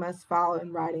sequence you must follow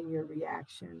in writing your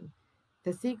reaction.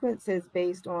 The sequence is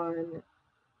based on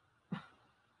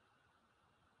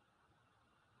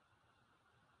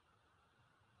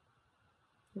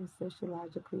is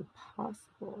sociologically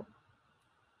possible.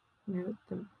 Note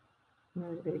the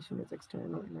motivation is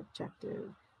external and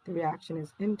objective. The reaction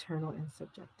is internal and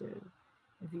subjective.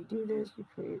 If you do this, you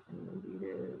create in the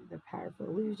reader the powerful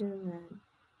illusion that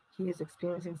he is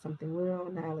experiencing something real.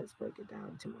 Now let's break it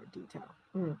down to more detail.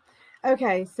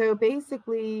 Okay, so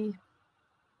basically,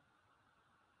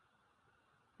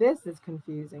 this is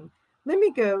confusing. Let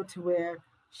me go to where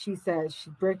she says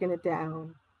she's breaking it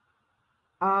down.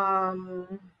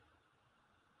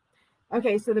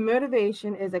 Okay, so the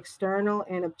motivation is external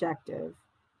and objective.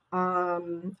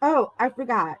 Oh, I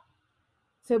forgot.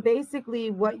 So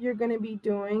basically, what you're going to be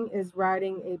doing is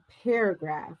writing a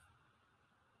paragraph.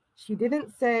 She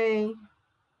didn't say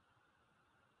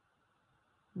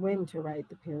when to write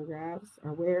the paragraphs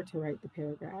or where to write the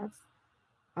paragraphs.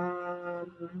 I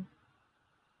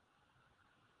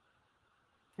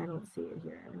don't see it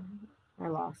here. I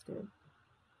lost it.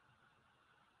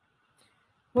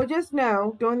 Well, just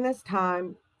know during this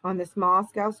time on the small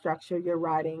scale structure, you're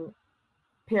writing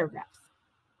paragraphs.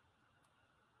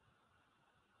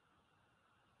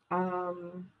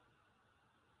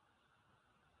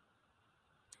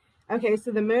 Okay,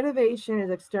 so the motivation is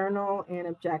external and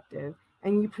objective,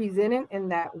 and you present it in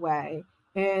that way.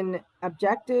 In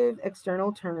objective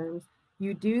external terms,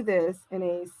 you do this in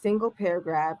a single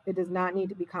paragraph. It does not need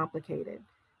to be complicated.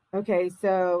 Okay,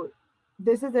 so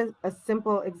this is a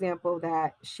simple example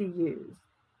that she used.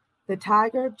 The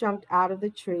tiger jumped out of the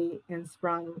tree and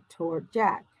sprung toward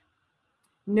Jack.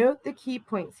 Note the key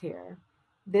points here.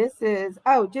 This is,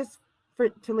 just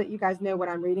to let you guys know what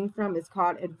I'm reading from, it's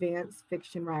called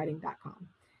advancedfictionwriting.com.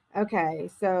 Okay,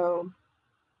 so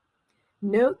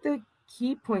note the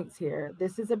key points here.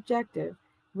 This is objective.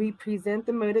 We present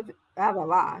the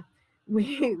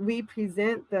we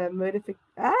present the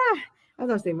I was going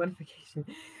to say modification.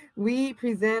 We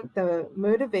present the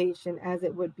motivation as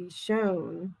it would be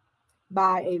shown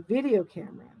by a video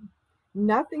camera.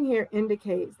 Nothing here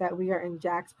indicates that we are in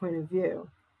Jack's point of view.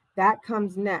 That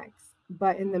comes next.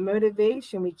 But in the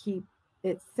motivation, we keep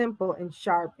it simple and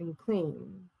sharp and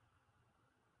clean.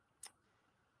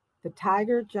 The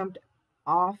tiger jumped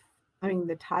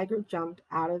the tiger jumped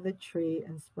out of the tree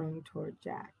and sprung toward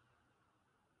Jack.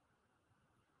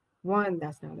 One,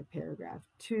 that's not a paragraph.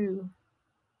 Two,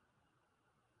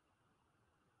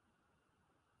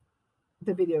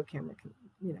 the video camera can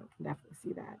definitely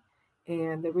see that.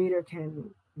 And the reader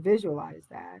can visualize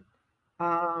that.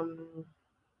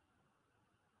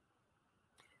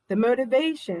 The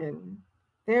motivation,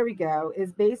 there we go,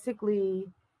 is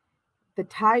basically the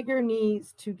tiger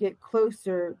needs to get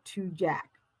closer to Jack.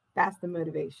 That's the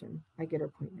motivation. I get her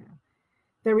point now.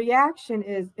 The reaction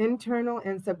is internal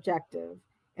and subjective,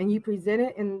 and you present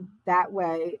it in that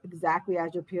way exactly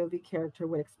as your POV character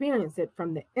would experience it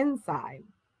from the inside.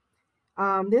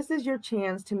 This is your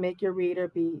chance to make your reader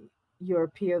be your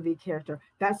POV character.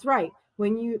 That's right.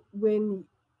 When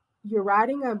you're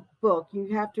writing a book,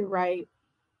 you have to write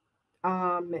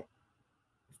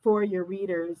for your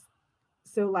readers.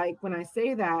 So like when I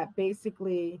say that,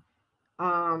 basically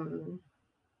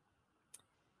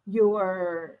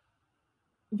your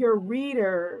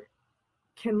reader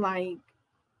can like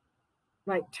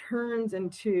turns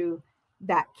into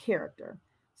that character.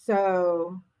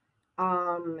 So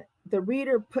the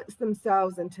reader puts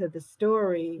themselves into the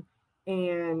story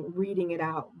and reading it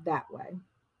out that way.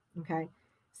 Okay.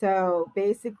 So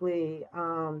basically,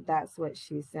 that's what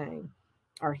she's saying,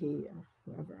 or he, or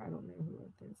whoever. I don't know who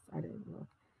wrote this. I didn't look.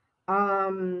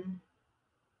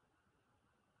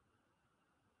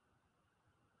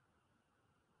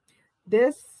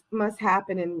 This must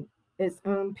happen in its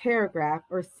own paragraph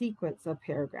or sequence of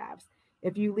paragraphs.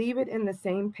 If you leave it in the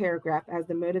same paragraph as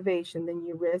the motivation, then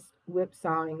you risk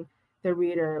whipsawing the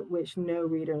reader, which no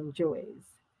reader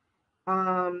enjoys.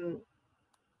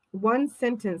 One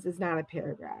sentence is not a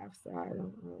paragraph, so I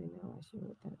don't really know why she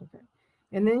wrote that. Okay.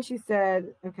 And then she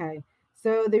said, okay,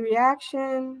 so the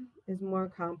reaction is more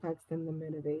complex than the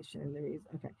motivation. The reason.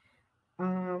 Okay.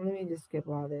 Let me just skip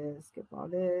all this.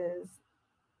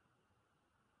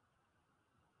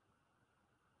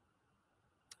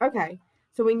 Okay,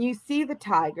 so when you see the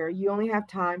tiger, you only have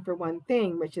time for one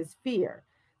thing, which is fear.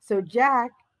 So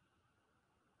Jack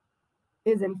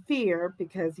is in fear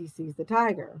because he sees the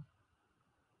tiger.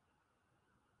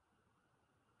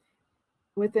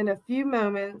 Within a few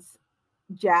moments,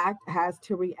 Jack has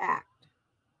to react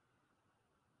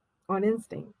on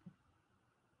instinct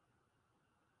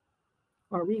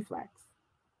or reflex.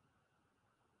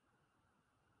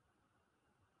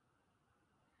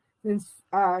 Then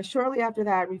shortly after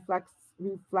that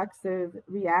reflexive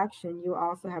reaction, you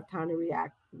also have time to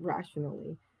react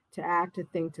rationally, to act, to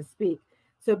think, to speak.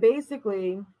 So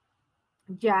basically,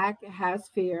 Jack has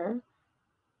fear.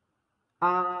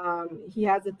 He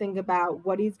has to think about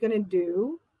what he's going to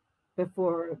do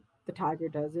before the tiger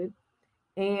does it.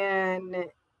 And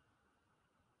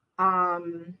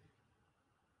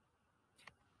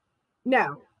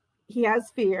no, he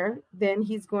has fear. Then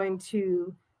he's going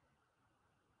to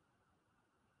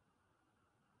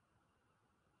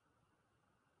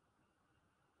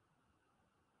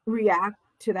react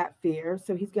to that fear.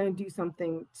 So he's going to do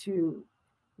something to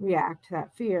react to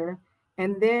that fear.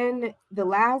 And then the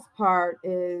last part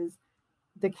is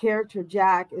the character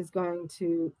Jack is going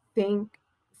to think,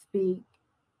 speak,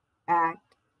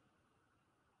 act.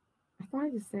 I thought I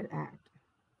just said act.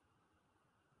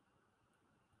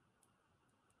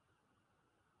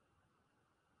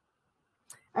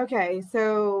 Okay,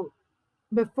 so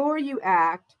before you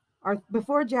act, or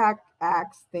before Jack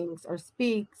acts, thinks, or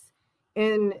speaks,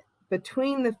 in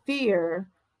between the fear,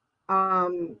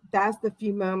 that's the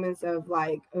few moments of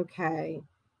like, okay,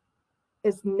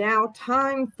 it's now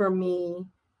time for me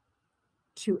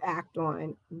to act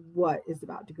on what is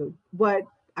about to go, what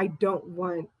I don't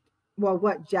want, well,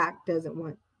 what Jack doesn't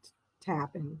want to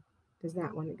happen, does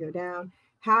not want to go down.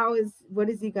 What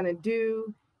is he going to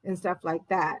do and stuff like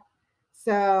that.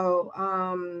 So,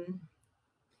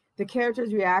 the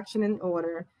character's reaction in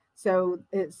order. So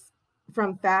it's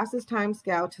from fastest time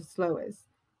scale to slowest.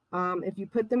 If you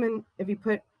put them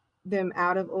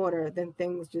out of order, then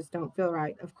things just don't feel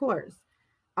right. Of course,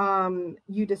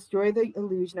 you destroy the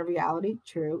illusion of reality.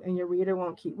 True, and your reader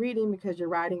won't keep reading because your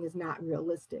writing is not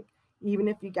realistic, even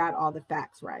if you got all the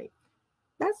facts right.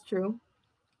 That's true.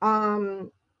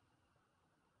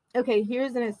 Okay,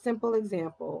 here's a simple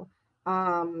example.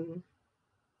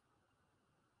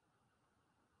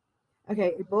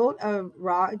 Okay, a bolt of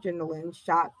raw adrenaline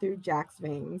shot through Jack's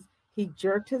veins. He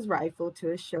jerked his rifle to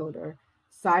his shoulder,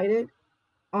 sighted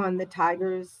on the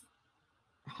tiger's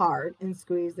heart, and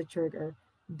squeezed the trigger.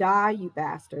 Die, you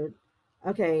bastard.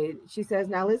 Okay, she says,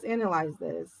 now let's analyze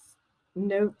this.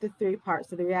 Note the three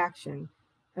parts of the reaction.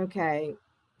 Okay,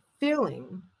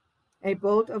 feeling. A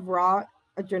bolt of raw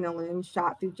adrenaline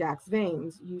shot through Jack's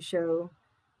veins. You show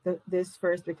this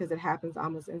first because it happens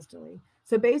almost instantly.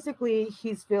 So basically,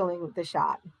 he's feeling the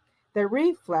shot. The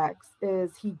reflex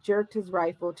is he jerked his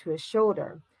rifle to his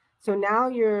shoulder. So now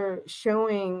you're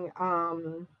showing,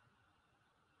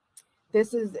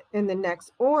 this is in the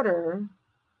next order.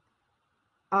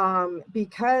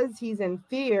 Because he's in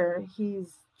fear,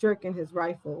 he's jerking his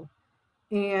rifle.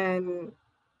 And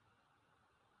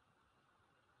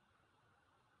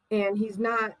he's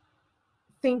not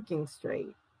thinking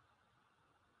straight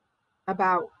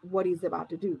about what he's about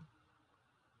to do.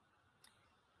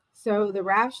 So the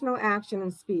rational action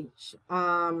and speech.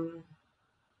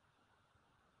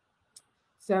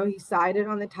 So he sighted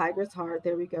on the tiger's heart.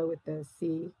 There we go with the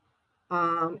C.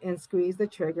 And squeezed the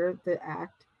trigger, the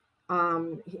act.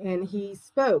 And he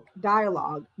spoke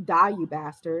dialogue. Die, you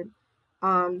bastard.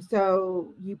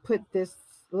 So you put this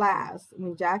last.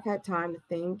 When Jack had time to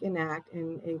think and act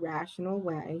in a rational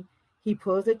way, he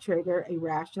pulls the trigger, a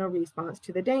rational response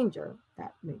to the danger.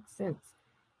 That makes sense.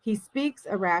 He speaks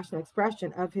a rational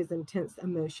expression of his intense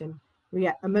emotional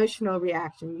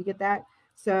reaction. You get that?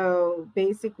 So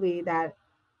basically that,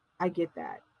 I get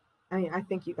that. I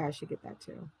think you guys should get that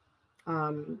too.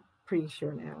 Pretty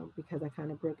sure now because I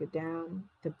kind of broke it down.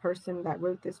 The person that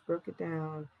wrote this broke it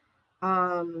down.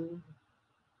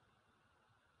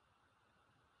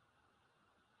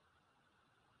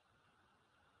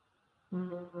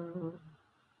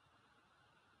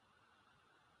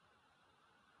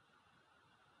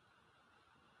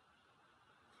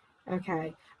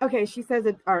 Okay, she says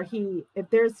it, or he, if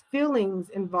there's feelings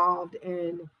involved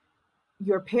in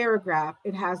your paragraph,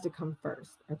 it has to come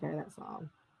first. Okay, that's all.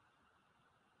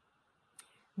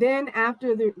 Then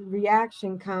after the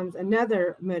reaction comes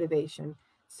another motivation.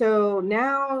 So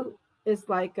now it's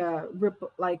like a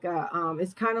ripple, like a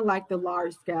it's kind of like the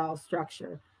large scale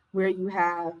structure where you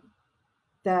have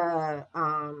the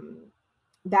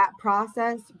that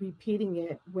process repeating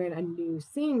it when a new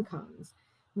scene comes.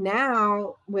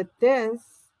 Now with this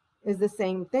is the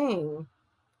same thing.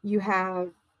 You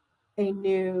have a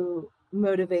new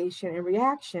motivation and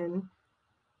reaction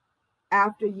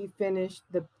after you finish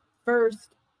the first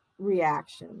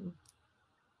reaction.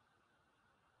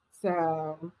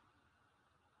 So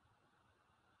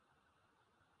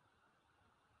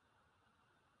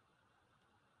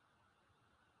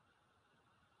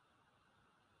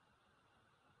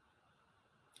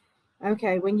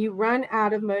okay, when you run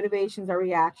out of motivations or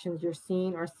reactions, your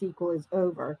scene or sequel is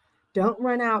over. Don't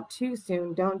run out too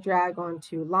soon. Don't drag on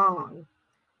too long.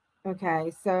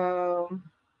 Okay, so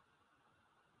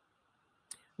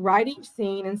write each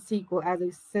scene and sequel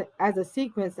as a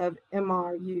sequence of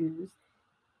MRUs.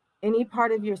 Any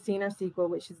part of your scene or sequel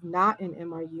which is not an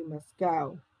MRU must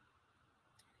go.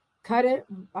 Cut it,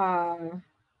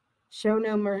 show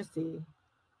no mercy.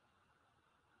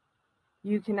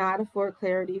 You cannot afford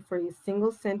clarity for a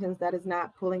single sentence that is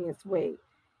not pulling its weight.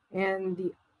 And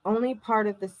the only part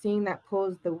of the scene that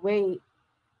pulls the weight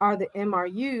are the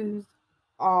MRUs.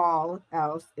 All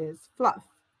else is fluff.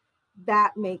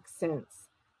 That makes sense.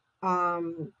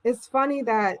 It's funny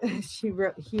that she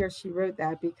wrote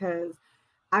that because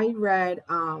I read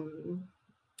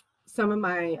some of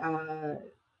my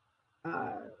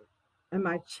in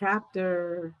my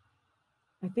chapter,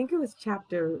 I think it was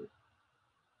chapter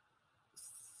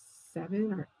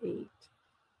 7 or 8,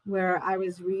 where I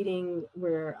was reading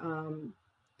where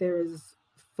there's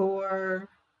four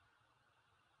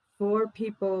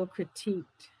people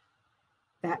critiqued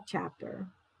that chapter,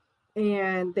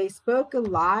 and they spoke a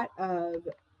lot of,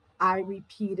 I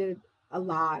repeated a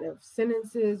lot of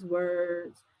sentences,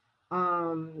 words.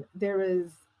 There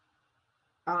was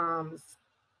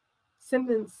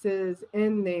sentences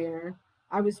in there.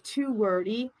 I was too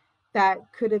wordy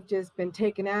that could have just been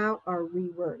taken out or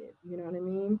reworded. You know what I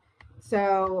mean?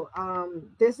 So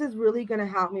this is really going to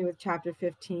help me with chapter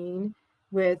 15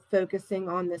 with focusing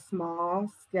on the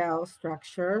small scale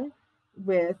structure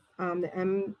with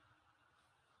the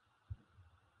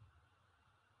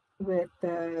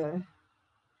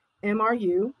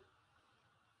MRU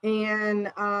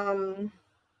and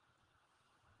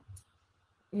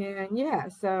yeah,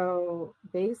 so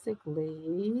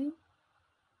basically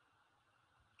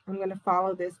I'm going to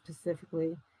follow this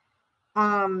specifically.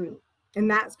 And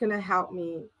that's going to help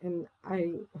me, and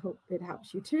I hope it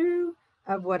helps you too,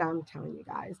 of what I'm telling you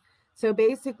guys. So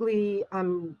basically,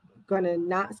 I'm going to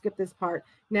not skip this part.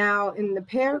 Now, in the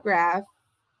paragraph,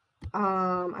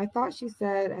 I thought she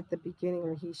said at the beginning,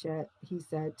 or he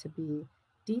said to be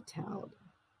detailed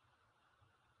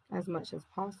as much as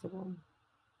possible.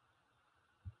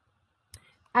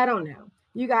 I don't know.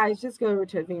 You guys just go over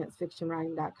to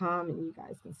advancedfictionwriting.com and you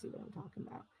guys can see what I'm talking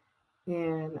about.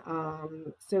 And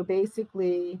so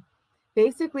basically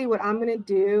what I'm going to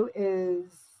do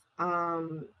is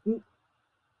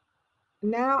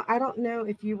now I don't know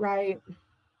if you write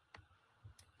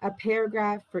a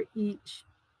paragraph for each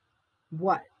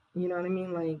what, you know what I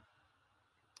mean? Like,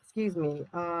 excuse me.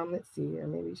 Let's see here.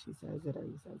 Maybe she says it or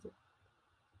he says it.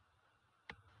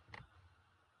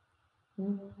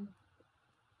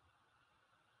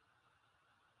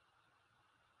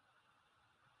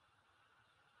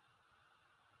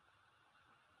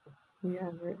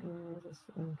 Yeah,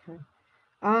 okay.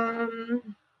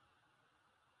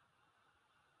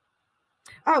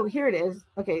 Oh, here it is.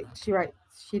 Okay, she writes,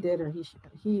 she did, or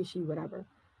he, she, whatever.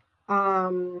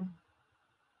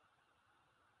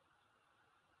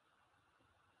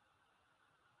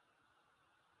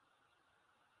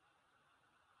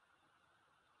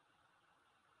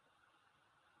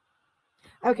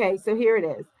 Okay, so here it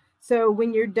is. So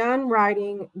when you're done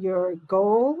writing your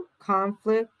goal,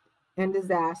 conflict, and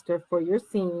disaster for your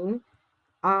scene,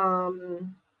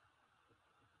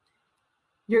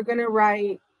 you're going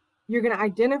to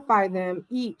identify them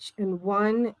each in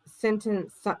one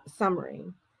sentence summary.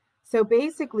 So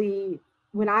basically,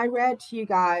 when I read to you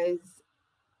guys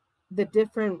the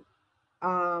different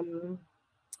parts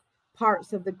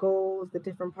of the goals, the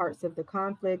different parts of the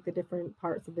conflict, the different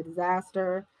parts of the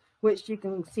disaster, which you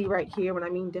can see right here. When I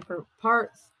mean different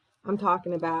parts, I'm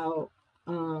talking about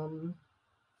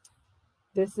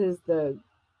this is the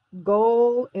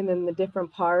goal, and then the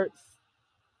different parts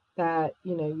that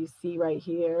you see right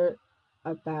here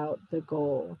about the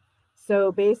goal.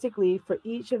 So basically, for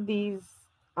each of these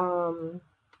so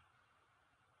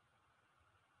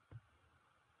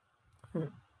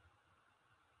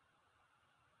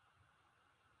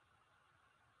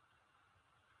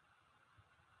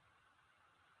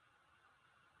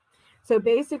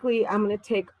basically, I'm going to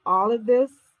take all of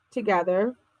this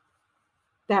together.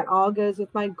 That all goes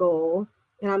with my goal,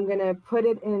 and I'm going to put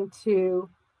it into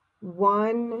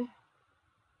one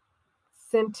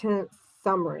sentence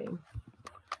summary.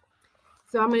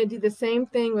 So I'm going to do the same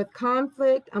thing with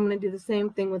conflict. I'm going to do the same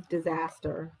thing with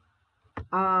disaster.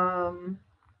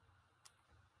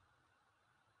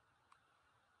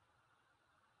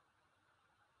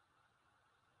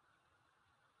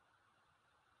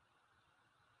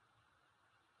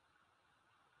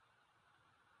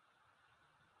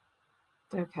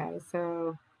 Okay,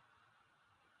 so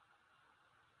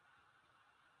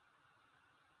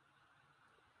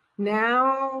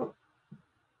now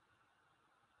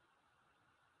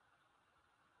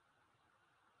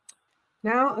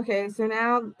okay, so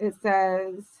now it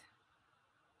says,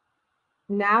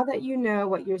 now that you know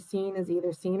what your scene is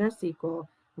either scene or sequel,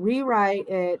 rewrite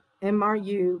it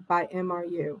MRU by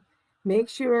MRU. Make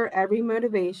sure every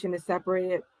motivation is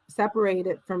separated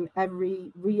from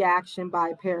every reaction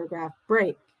by paragraph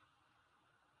break.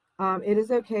 It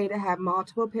is okay to have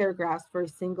multiple paragraphs for a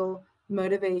single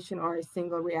motivation or a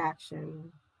single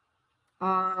reaction.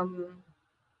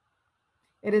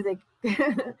 It is a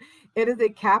it is a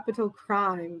capital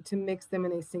crime to mix them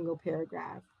in a single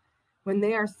paragraph. When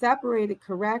they are separated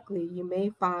correctly, you may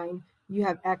find you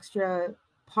have extra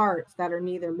parts that are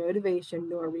neither motivation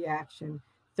nor reaction.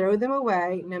 Throw them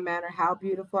away, no matter how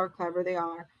beautiful or clever they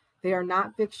are. They are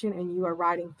not fiction, and you are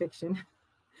writing fiction.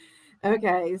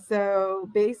 Okay, so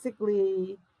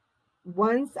basically,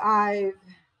 once I've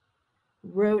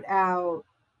wrote out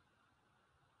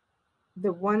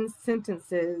the one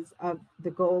sentences of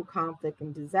the goal, conflict,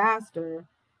 and disaster,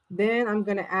 then I'm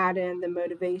going to add in the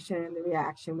motivation and the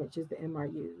reaction, which is the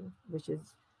MRU, which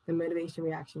is the motivation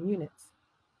reaction units.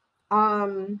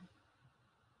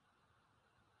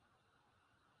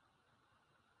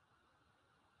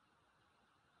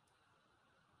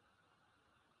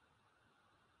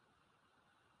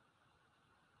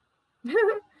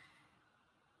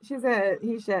 She said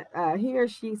he or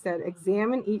she said,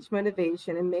 examine each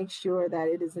motivation and make sure that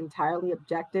it is entirely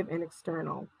objective and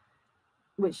external,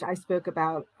 which I spoke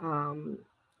about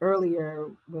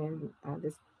earlier when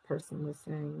this person was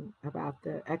saying about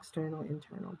the external,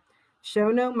 internal. Show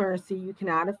no mercy. You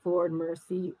cannot afford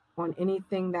mercy on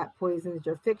anything that poisons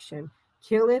your fiction.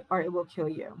 Kill it or it will kill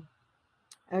you.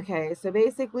 Okay, so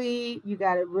basically, you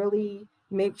got to really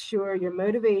make sure your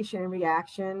motivation and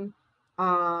reaction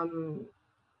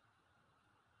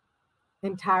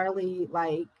entirely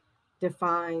like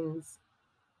defines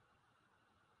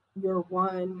your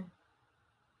one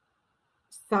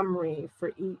summary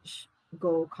for each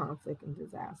goal, conflict, and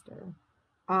disaster.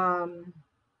 Um,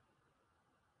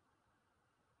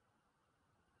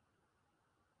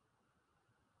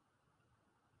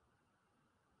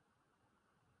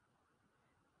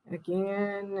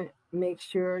 Again, make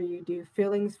sure you do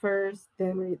feelings first,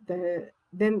 then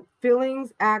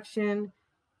feelings, action,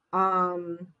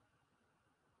 um,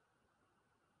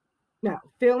 no,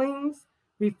 feelings,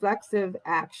 reflexive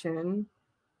action,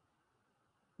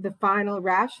 the final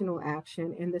rational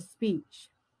action, and the speech.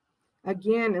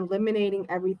 Again, eliminating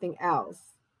everything else.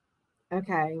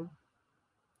 Okay.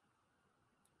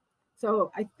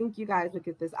 So I think you guys look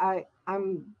at this.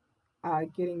 I'm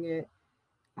getting it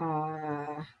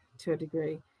to a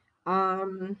degree.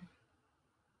 Um,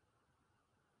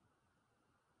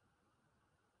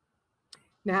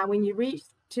 Now, when you reach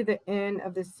to the end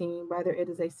of the scene, whether it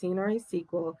is a scene or a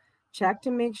sequel, check to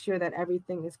make sure that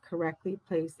everything is correctly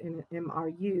placed in an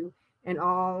MRU and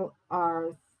all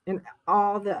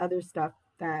the other stuff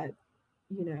that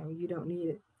you don't need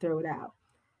it, throw it out.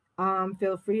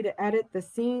 Feel free to edit the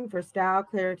scene for style,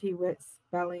 clarity, wit,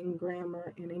 spelling,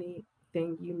 grammar, and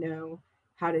anything you know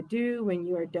how to do. When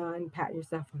you are done, pat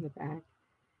yourself on the back.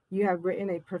 You have written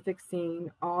a perfect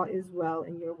scene. All is well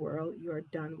in your world. You are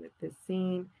done with this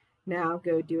scene. Now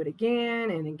go do it again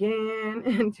and again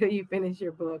until you finish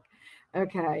your book.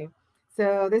 Okay,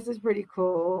 so this is pretty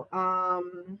cool.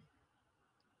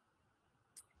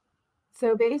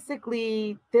 So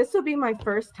basically, this will be my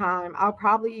first time. I'll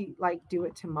probably like do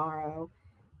it tomorrow.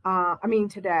 I mean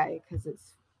today because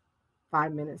it's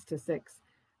 5 minutes to 6.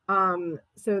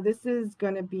 So this is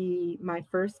going to be my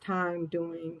first time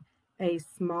doing a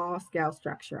small scale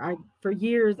structure. For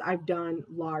years I've done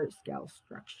large scale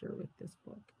structure with this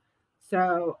book.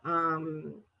 So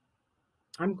I'm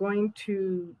going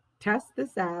to test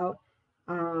this out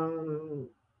um,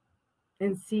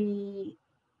 and see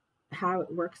how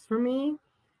it works for me.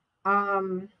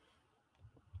 Um,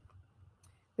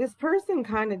 this person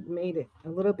kind of made it a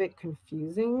little bit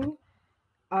confusing.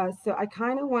 So I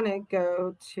kind of want to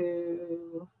go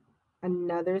to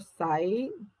another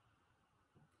site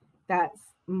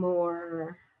that's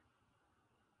more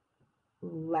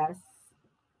less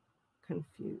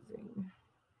confusing,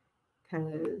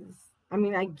 because I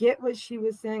mean I get what she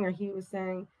was saying or he was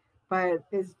saying, but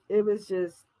it was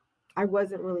just I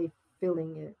wasn't really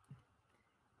feeling it.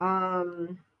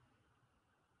 God,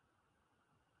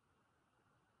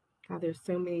 there's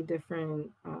so many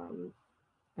different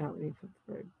let me put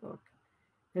the word book.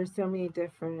 There's so many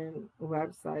different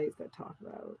websites that talk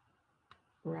about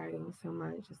writing so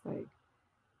much. It's like,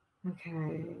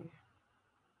 okay.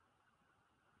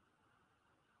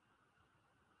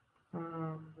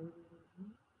 Um,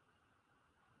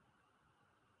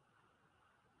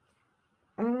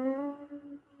 um,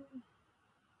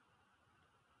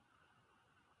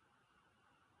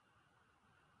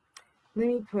 Let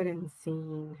me put in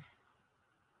scene,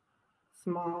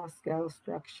 small scale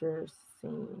structure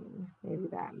scene. Maybe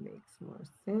that makes more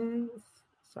sense.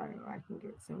 Sorry, I can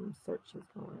get some searches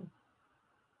going.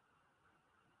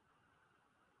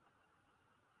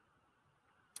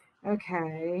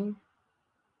 Okay,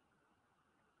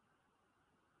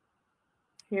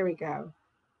 here we go.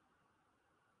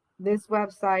 This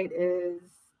website is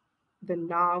the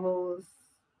novels,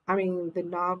 the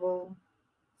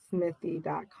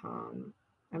novelsmithy.com.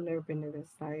 I've never been to this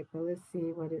site, but let's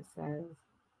see what it says.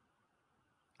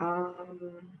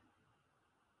 Um,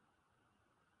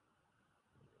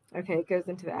 okay, it goes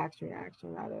into the action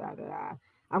reaction, da, da, da, da, da.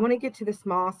 I want to get to the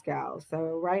small scale.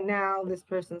 So right now, this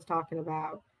person's talking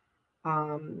about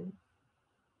um,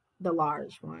 the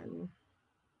large one.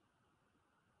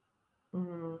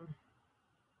 Mm,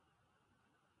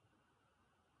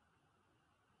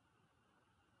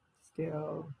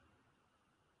 still.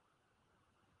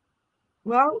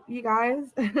 Well, you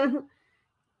guys,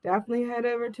 definitely head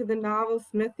over to the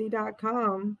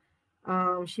novelsmithy.com.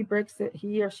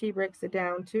 He or she breaks it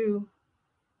down too.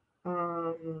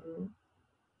 Um,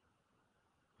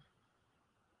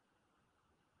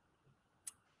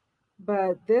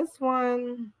 but this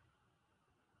one,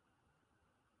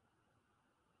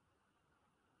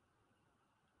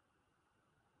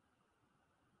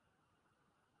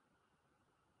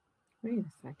 wait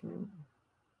a second.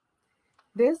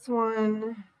 This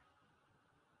one,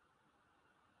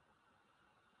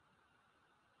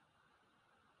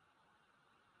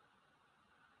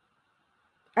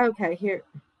 okay, here.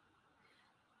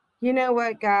 You know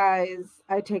what, guys?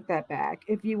 I take that back.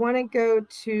 If you want to go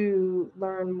to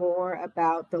learn more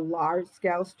about the large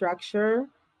scale structure,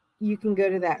 you can go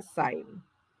to that site.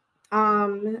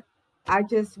 Um, I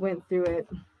just went through it.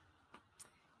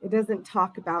 It doesn't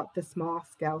talk about the small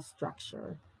scale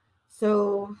structure.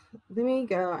 So let me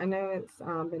go. I know it's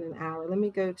been an hour. Let me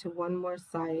go to one more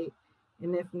site,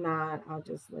 and if not, I'll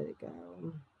just let it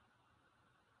go.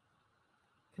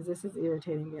 Because this is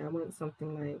irritating me. I want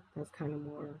something like that's kind of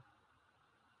more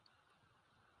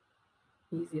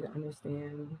easy to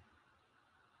understand.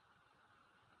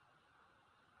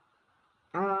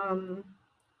 Um,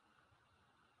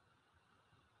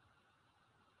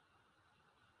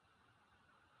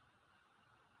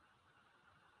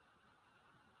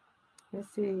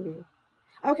 let's see.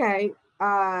 Okay,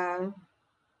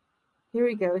 here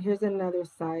we go. Here's another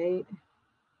site.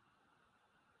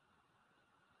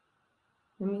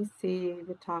 Let me see if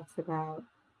it talks about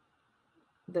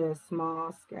the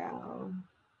small scale.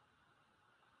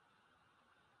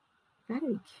 Gotta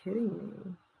be kidding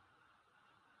me.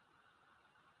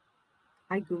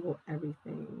 I Google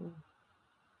everything.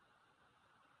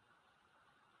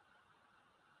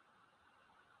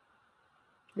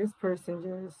 This person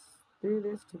just threw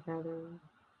this together.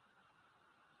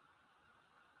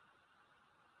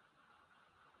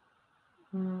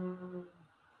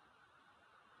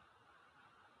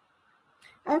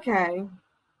 Okay.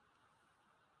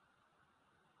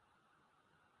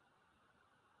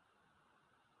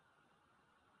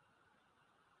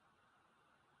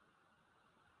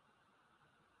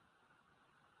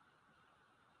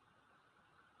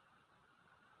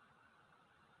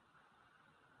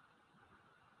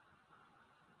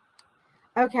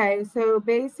 Okay, so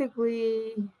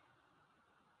basically,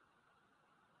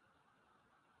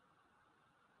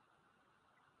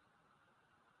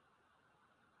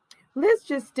 let's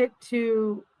just stick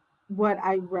to what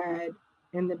I read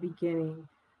in the beginning.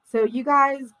 So you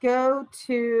guys go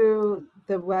to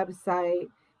the website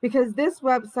because this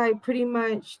website pretty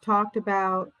much talked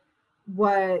about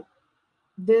what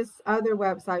this other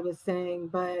website was saying,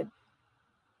 but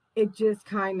it just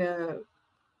kind of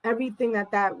everything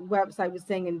that that website was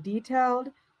saying in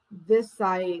detailed, this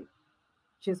site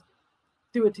just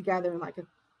threw it together in like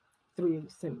three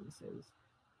sentences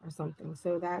or something.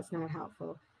 So that's not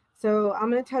helpful. So I'm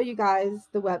going to tell you guys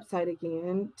the website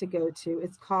again to go to.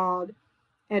 It's called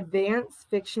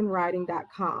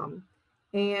advancedfictionwriting.com.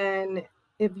 And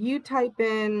if you type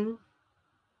in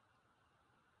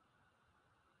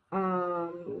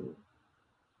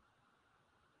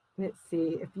let's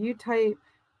see, if you type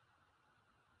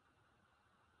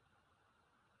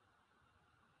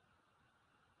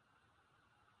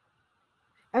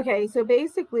okay, so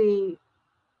basically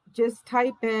just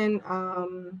type in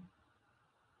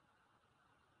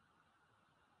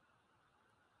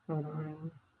hold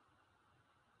on.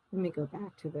 Let me go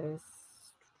back to this.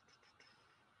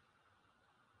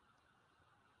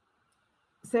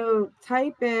 So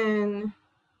type in,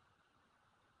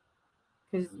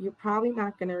 because you're probably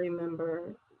not going to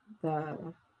remember the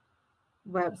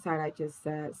website I just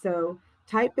said. So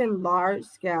type in large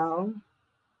scale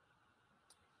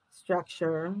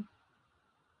structure,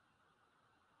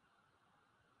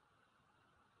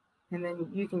 and then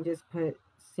you can just put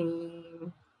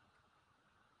scene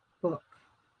book.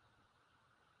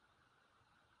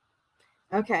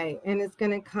 Okay, and it's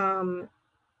going to come,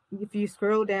 if you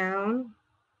scroll down,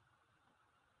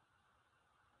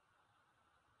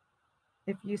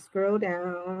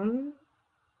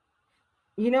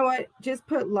 you know what? Just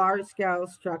put large scale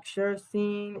structure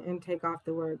scene and take off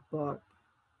the word book.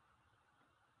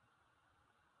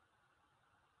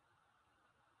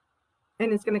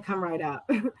 And it's going to come right up.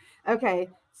 Okay,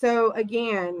 so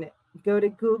again, go to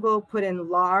Google, put in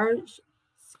large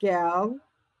scale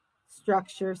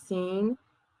structure scene,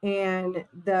 and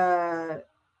the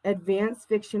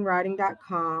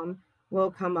advancedfictionwriting.com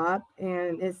will come up,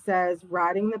 and it says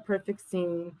writing the perfect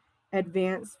scene,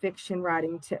 advanced fiction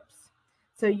writing tips.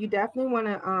 So you definitely want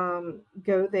to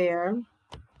go there.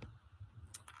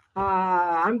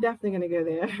 I'm definitely going to go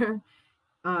there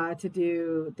to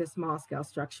do the small scale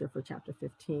structure for chapter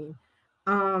 15.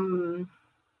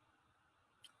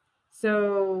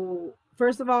 So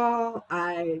first of all,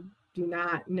 I do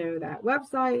not know that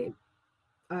website.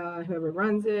 Whoever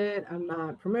runs it, I'm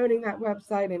not promoting that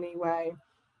website anyway.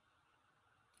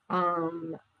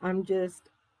 I'm just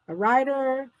a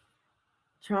writer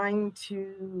trying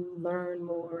to learn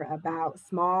more about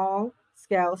small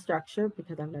scale structure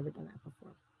because I've never done that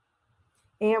before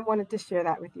and wanted to share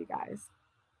that with you guys.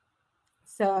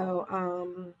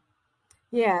 So,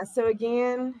 yeah, so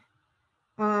again,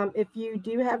 if you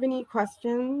do have any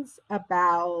questions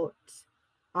about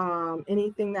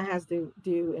anything that has to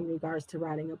do in regards to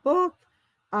writing a book,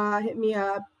 hit me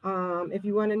up. If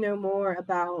you want to know more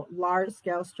about large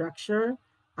scale structure,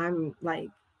 I'm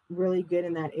like really good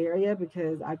in that area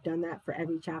because I've done that for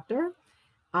every chapter.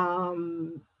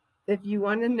 If you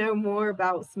want to know more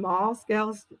about small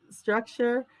scale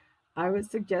structure, I would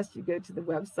suggest you go to the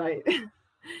website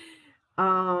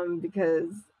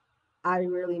because I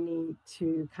really need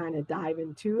to kind of dive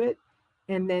into it.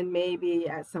 And then maybe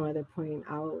at some other point,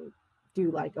 I'll do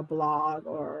like a blog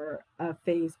or a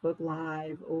Facebook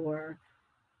Live or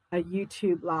a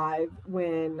YouTube Live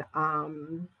when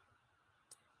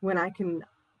I can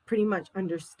pretty much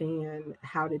understand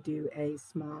how to do a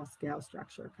small scale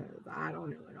structure because I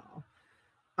don't know it all.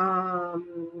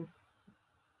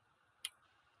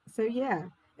 So yeah,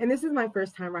 and this is my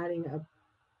first time writing a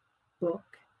book,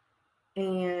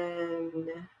 and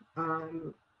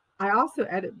I also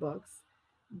edit books,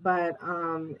 but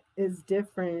is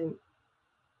different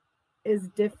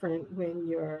when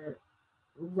you're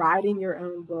writing your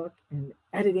own book and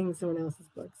editing someone else's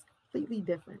books. Completely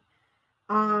different.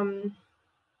 Um,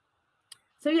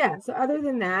 so yeah, so other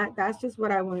than that, that's just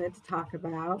what I wanted to talk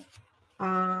about.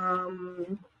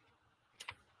 Um,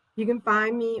 you can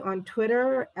find me on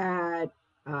Twitter at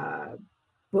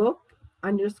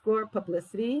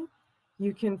book_publicity.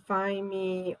 You can find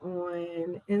me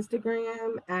on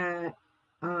Instagram at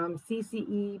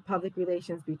CCE Public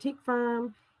Relations Boutique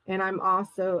Firm, and I'm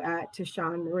also at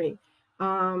Tishawn Marie.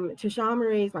 Tishawn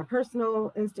Marie is my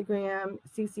personal Instagram.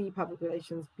 CCE Public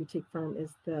Relations Boutique Firm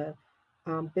is the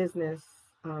business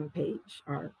page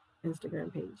or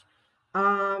Instagram page.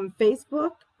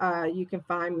 Facebook, you can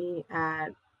find me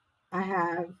at, I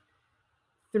have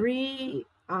three,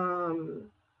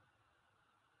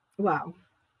 well,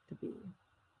 to be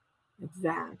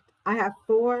exact, I have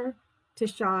 4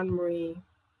 Tishawn Marie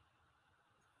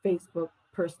Facebook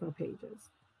personal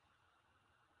pages.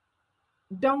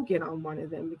 Don't get on one of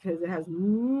them because it has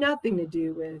nothing to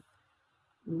do with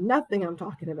nothing I'm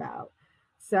talking about.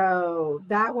 So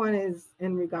that one is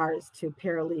in regards to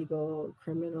paralegal,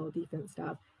 criminal defense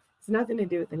stuff. It's nothing to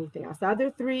do with anything else. The other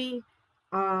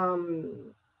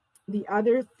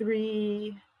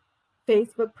three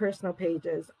Facebook personal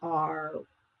pages are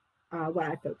what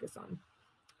I focus on.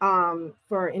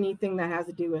 For anything that has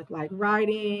to do with like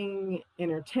writing,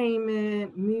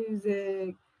 entertainment,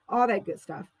 music, all that good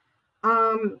stuff.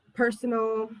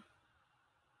 Personal.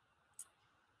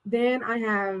 Then I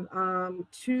have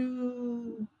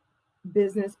 2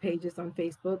 business pages on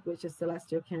Facebook, which is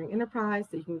Celestial Caring Enterprise,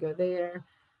 so you can go there.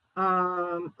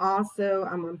 Also,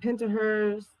 I'm on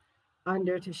Pinterest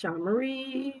under Tishawn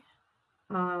Marie,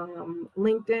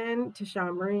 LinkedIn,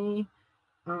 Tishawn Marie.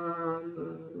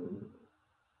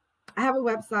 I have a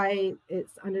website.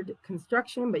 It's under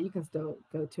construction, but you can still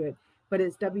go to it. But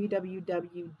it's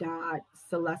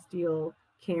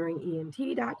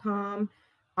www.celestialcaringent.com.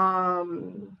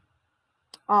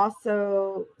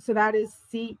 Also, so that is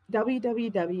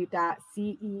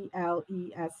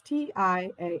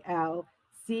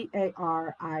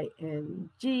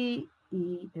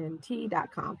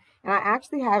www.celestialcaringent.com. And I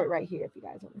actually have it right here if you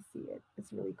guys want to see it.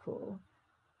 It's really cool.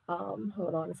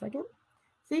 Hold on a second.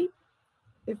 See?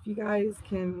 If you guys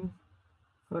can,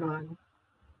 hold on,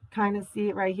 kind of see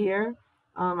it right here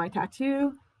on my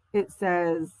tattoo, it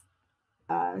says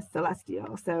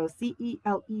Celestial. So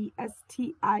CELESTIAL,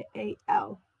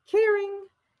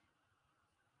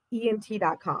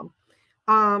 caringent.com.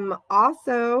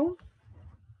 Also,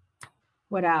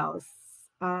 what else?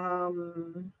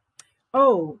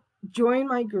 Oh, join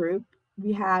my group.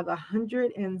 We have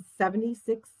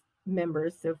 176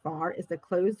 members so far. It's a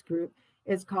closed group.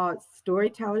 It's called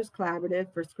Storytellers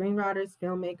Collaborative for screenwriters,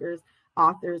 filmmakers,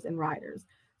 authors, and writers.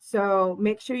 So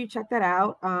make sure you check that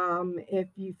out. If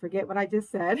you forget what I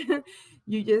just said,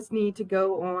 you just need to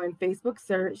go on Facebook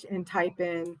search and type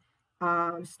in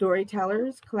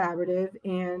Storytellers Collaborative,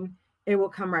 and it will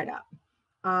come right up.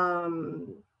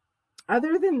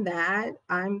 Other than that,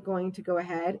 I'm going to go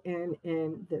ahead and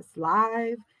end this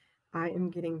live. I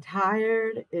am getting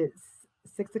tired. It's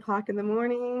 6 o'clock in the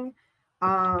morning.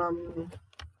 I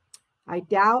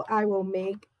doubt I will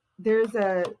make, there's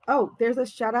a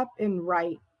Shut Up and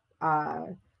Write.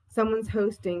 Someone's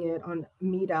hosting it on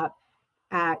Meetup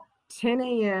at 10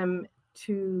 a.m.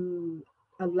 to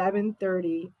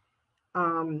 11:30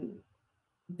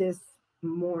 this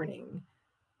morning.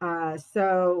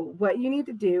 So what you need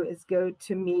to do is go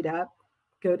to Meetup,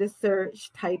 go to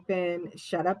search, type in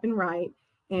Shut Up and Write,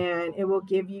 and it will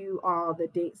give you all the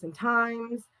dates and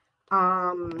times.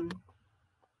 I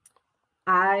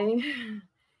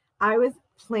was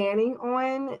planning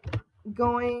on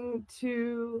going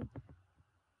to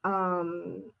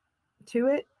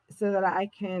it so that I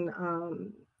can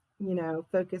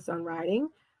focus on writing,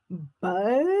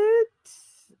 but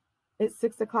it's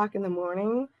 6 o'clock in the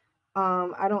morning,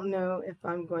 I don't know if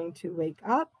I'm going to wake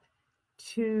up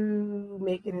to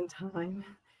make it in time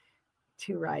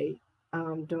to write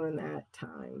during that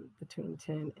time between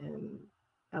 10 and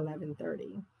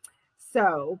 11:30.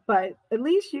 So, but at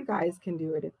least you guys can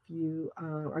do it if you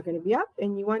are going to be up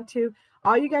and you want to.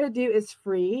 All you got to do is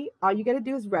free. All you got to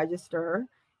do is register.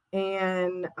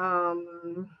 And I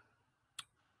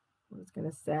was going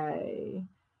to say,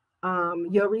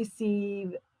 you'll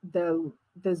receive the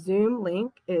Zoom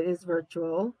link. It is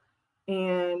virtual.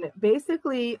 And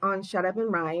basically on Shut Up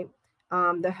and Write,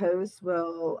 the host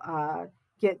will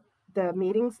get the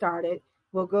meeting started.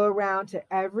 We'll go around to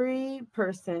every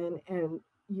person and,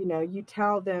 you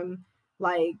tell them,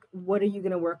 like, what are you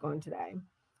going to work on today?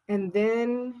 And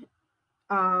then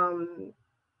um,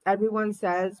 everyone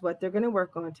says what they're going to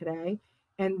work on today.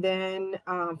 And then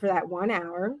for that 1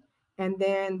 hour, and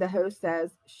then the host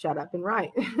says, shut up and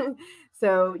write.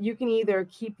 So you can either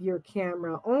keep your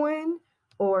camera on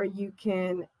or you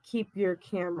can keep your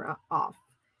camera off.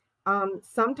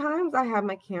 Sometimes I have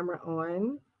my camera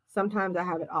on, sometimes I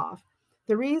have it off.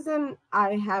 The reason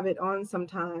I have it on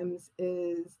sometimes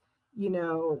is,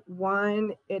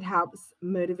 one, it helps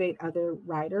motivate other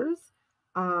writers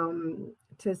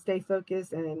to stay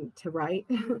focused and to write.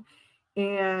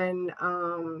 And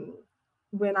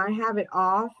when I have it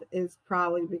off is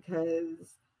probably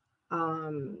because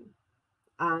um,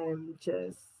 I'm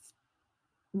just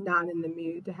not in the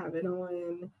mood to have it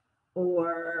on,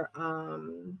 or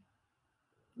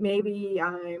maybe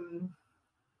I'm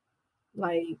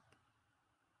like,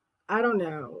 I don't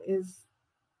know,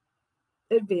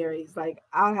 it varies. Like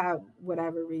I'll have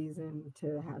whatever reason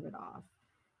to have it off.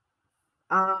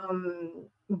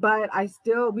 But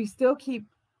we still keep,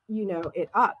 it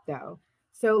up though.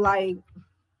 So like,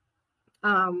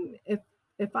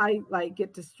 if I like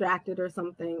get distracted or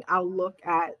something, I'll look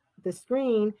at the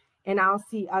screen and I'll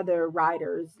see other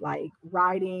writers like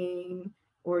writing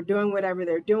or doing whatever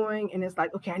they're doing, and it's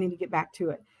like, okay, I need to get back to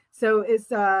it. So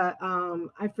it's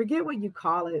I forget what you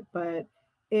call it, but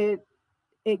it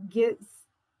it gets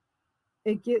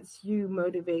it gets you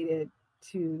motivated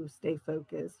to stay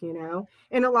focused,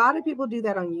 And a lot of people do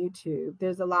that on YouTube.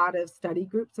 There's a lot of study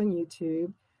groups on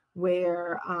YouTube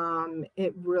where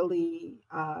it really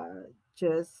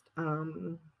just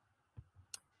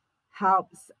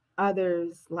helps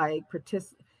others like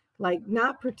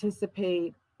not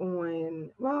participate on,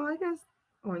 well, I guess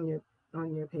on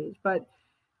your page, but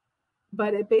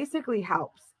it basically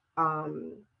helps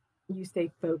you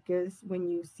stay focused when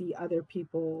you see other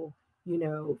people,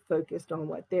 focused on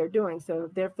what they're doing. So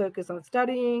if they're focused on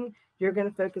studying, you're going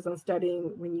to focus on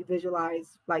studying when you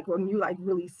visualize, like when you like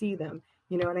really see them,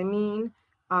 you know what I mean?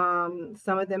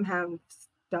 Some of them have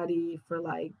study for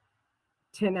like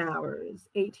 10 hours,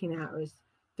 18 hours,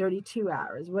 32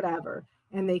 hours, whatever.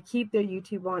 And they keep their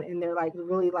YouTube on and they're like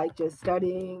really like just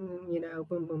studying,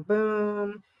 boom, boom,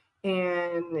 boom.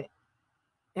 And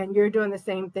you're doing the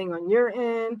same thing on your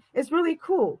end. It's really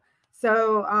cool.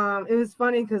 So it was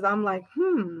funny because I'm like,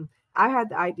 I had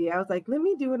the idea. I was like, let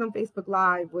me do it on Facebook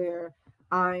Live where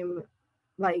I'm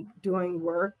like doing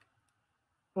work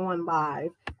on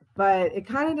live. But it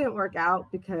kind of didn't work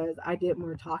out because I did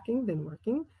more talking than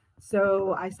working.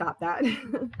 So I stopped that.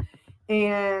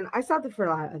 And I stopped it for a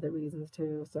lot of other reasons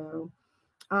too. So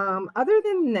other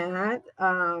than that,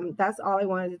 that's all I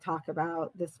wanted to talk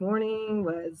about this morning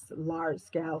was large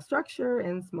scale structure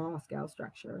and small scale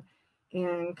structure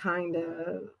and kind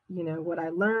of, what I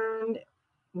learned,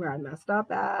 where I messed up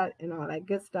at and all that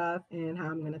good stuff and how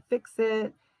I'm going to fix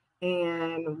it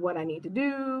and what I need to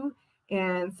do.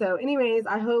 And so anyways,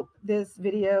 I hope this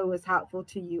video was helpful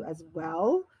to you as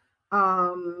well.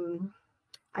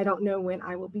 I don't know when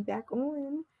I will be back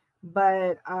on,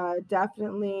 but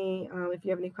definitely, if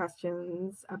you have any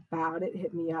questions about it,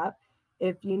 hit me up.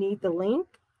 If you need the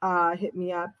link, hit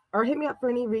me up or hit me up for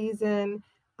any reason.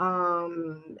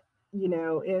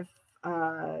 If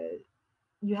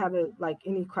you have like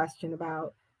any question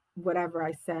about whatever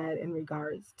I said in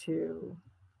regards to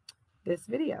this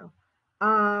video.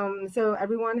 So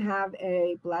everyone have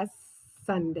a blessed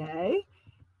Sunday.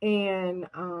 And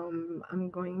I'm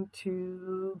going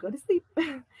to go to sleep.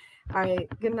 All right.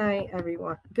 Good night,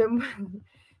 everyone.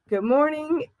 Good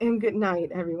morning and good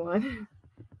night, everyone.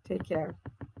 Take care.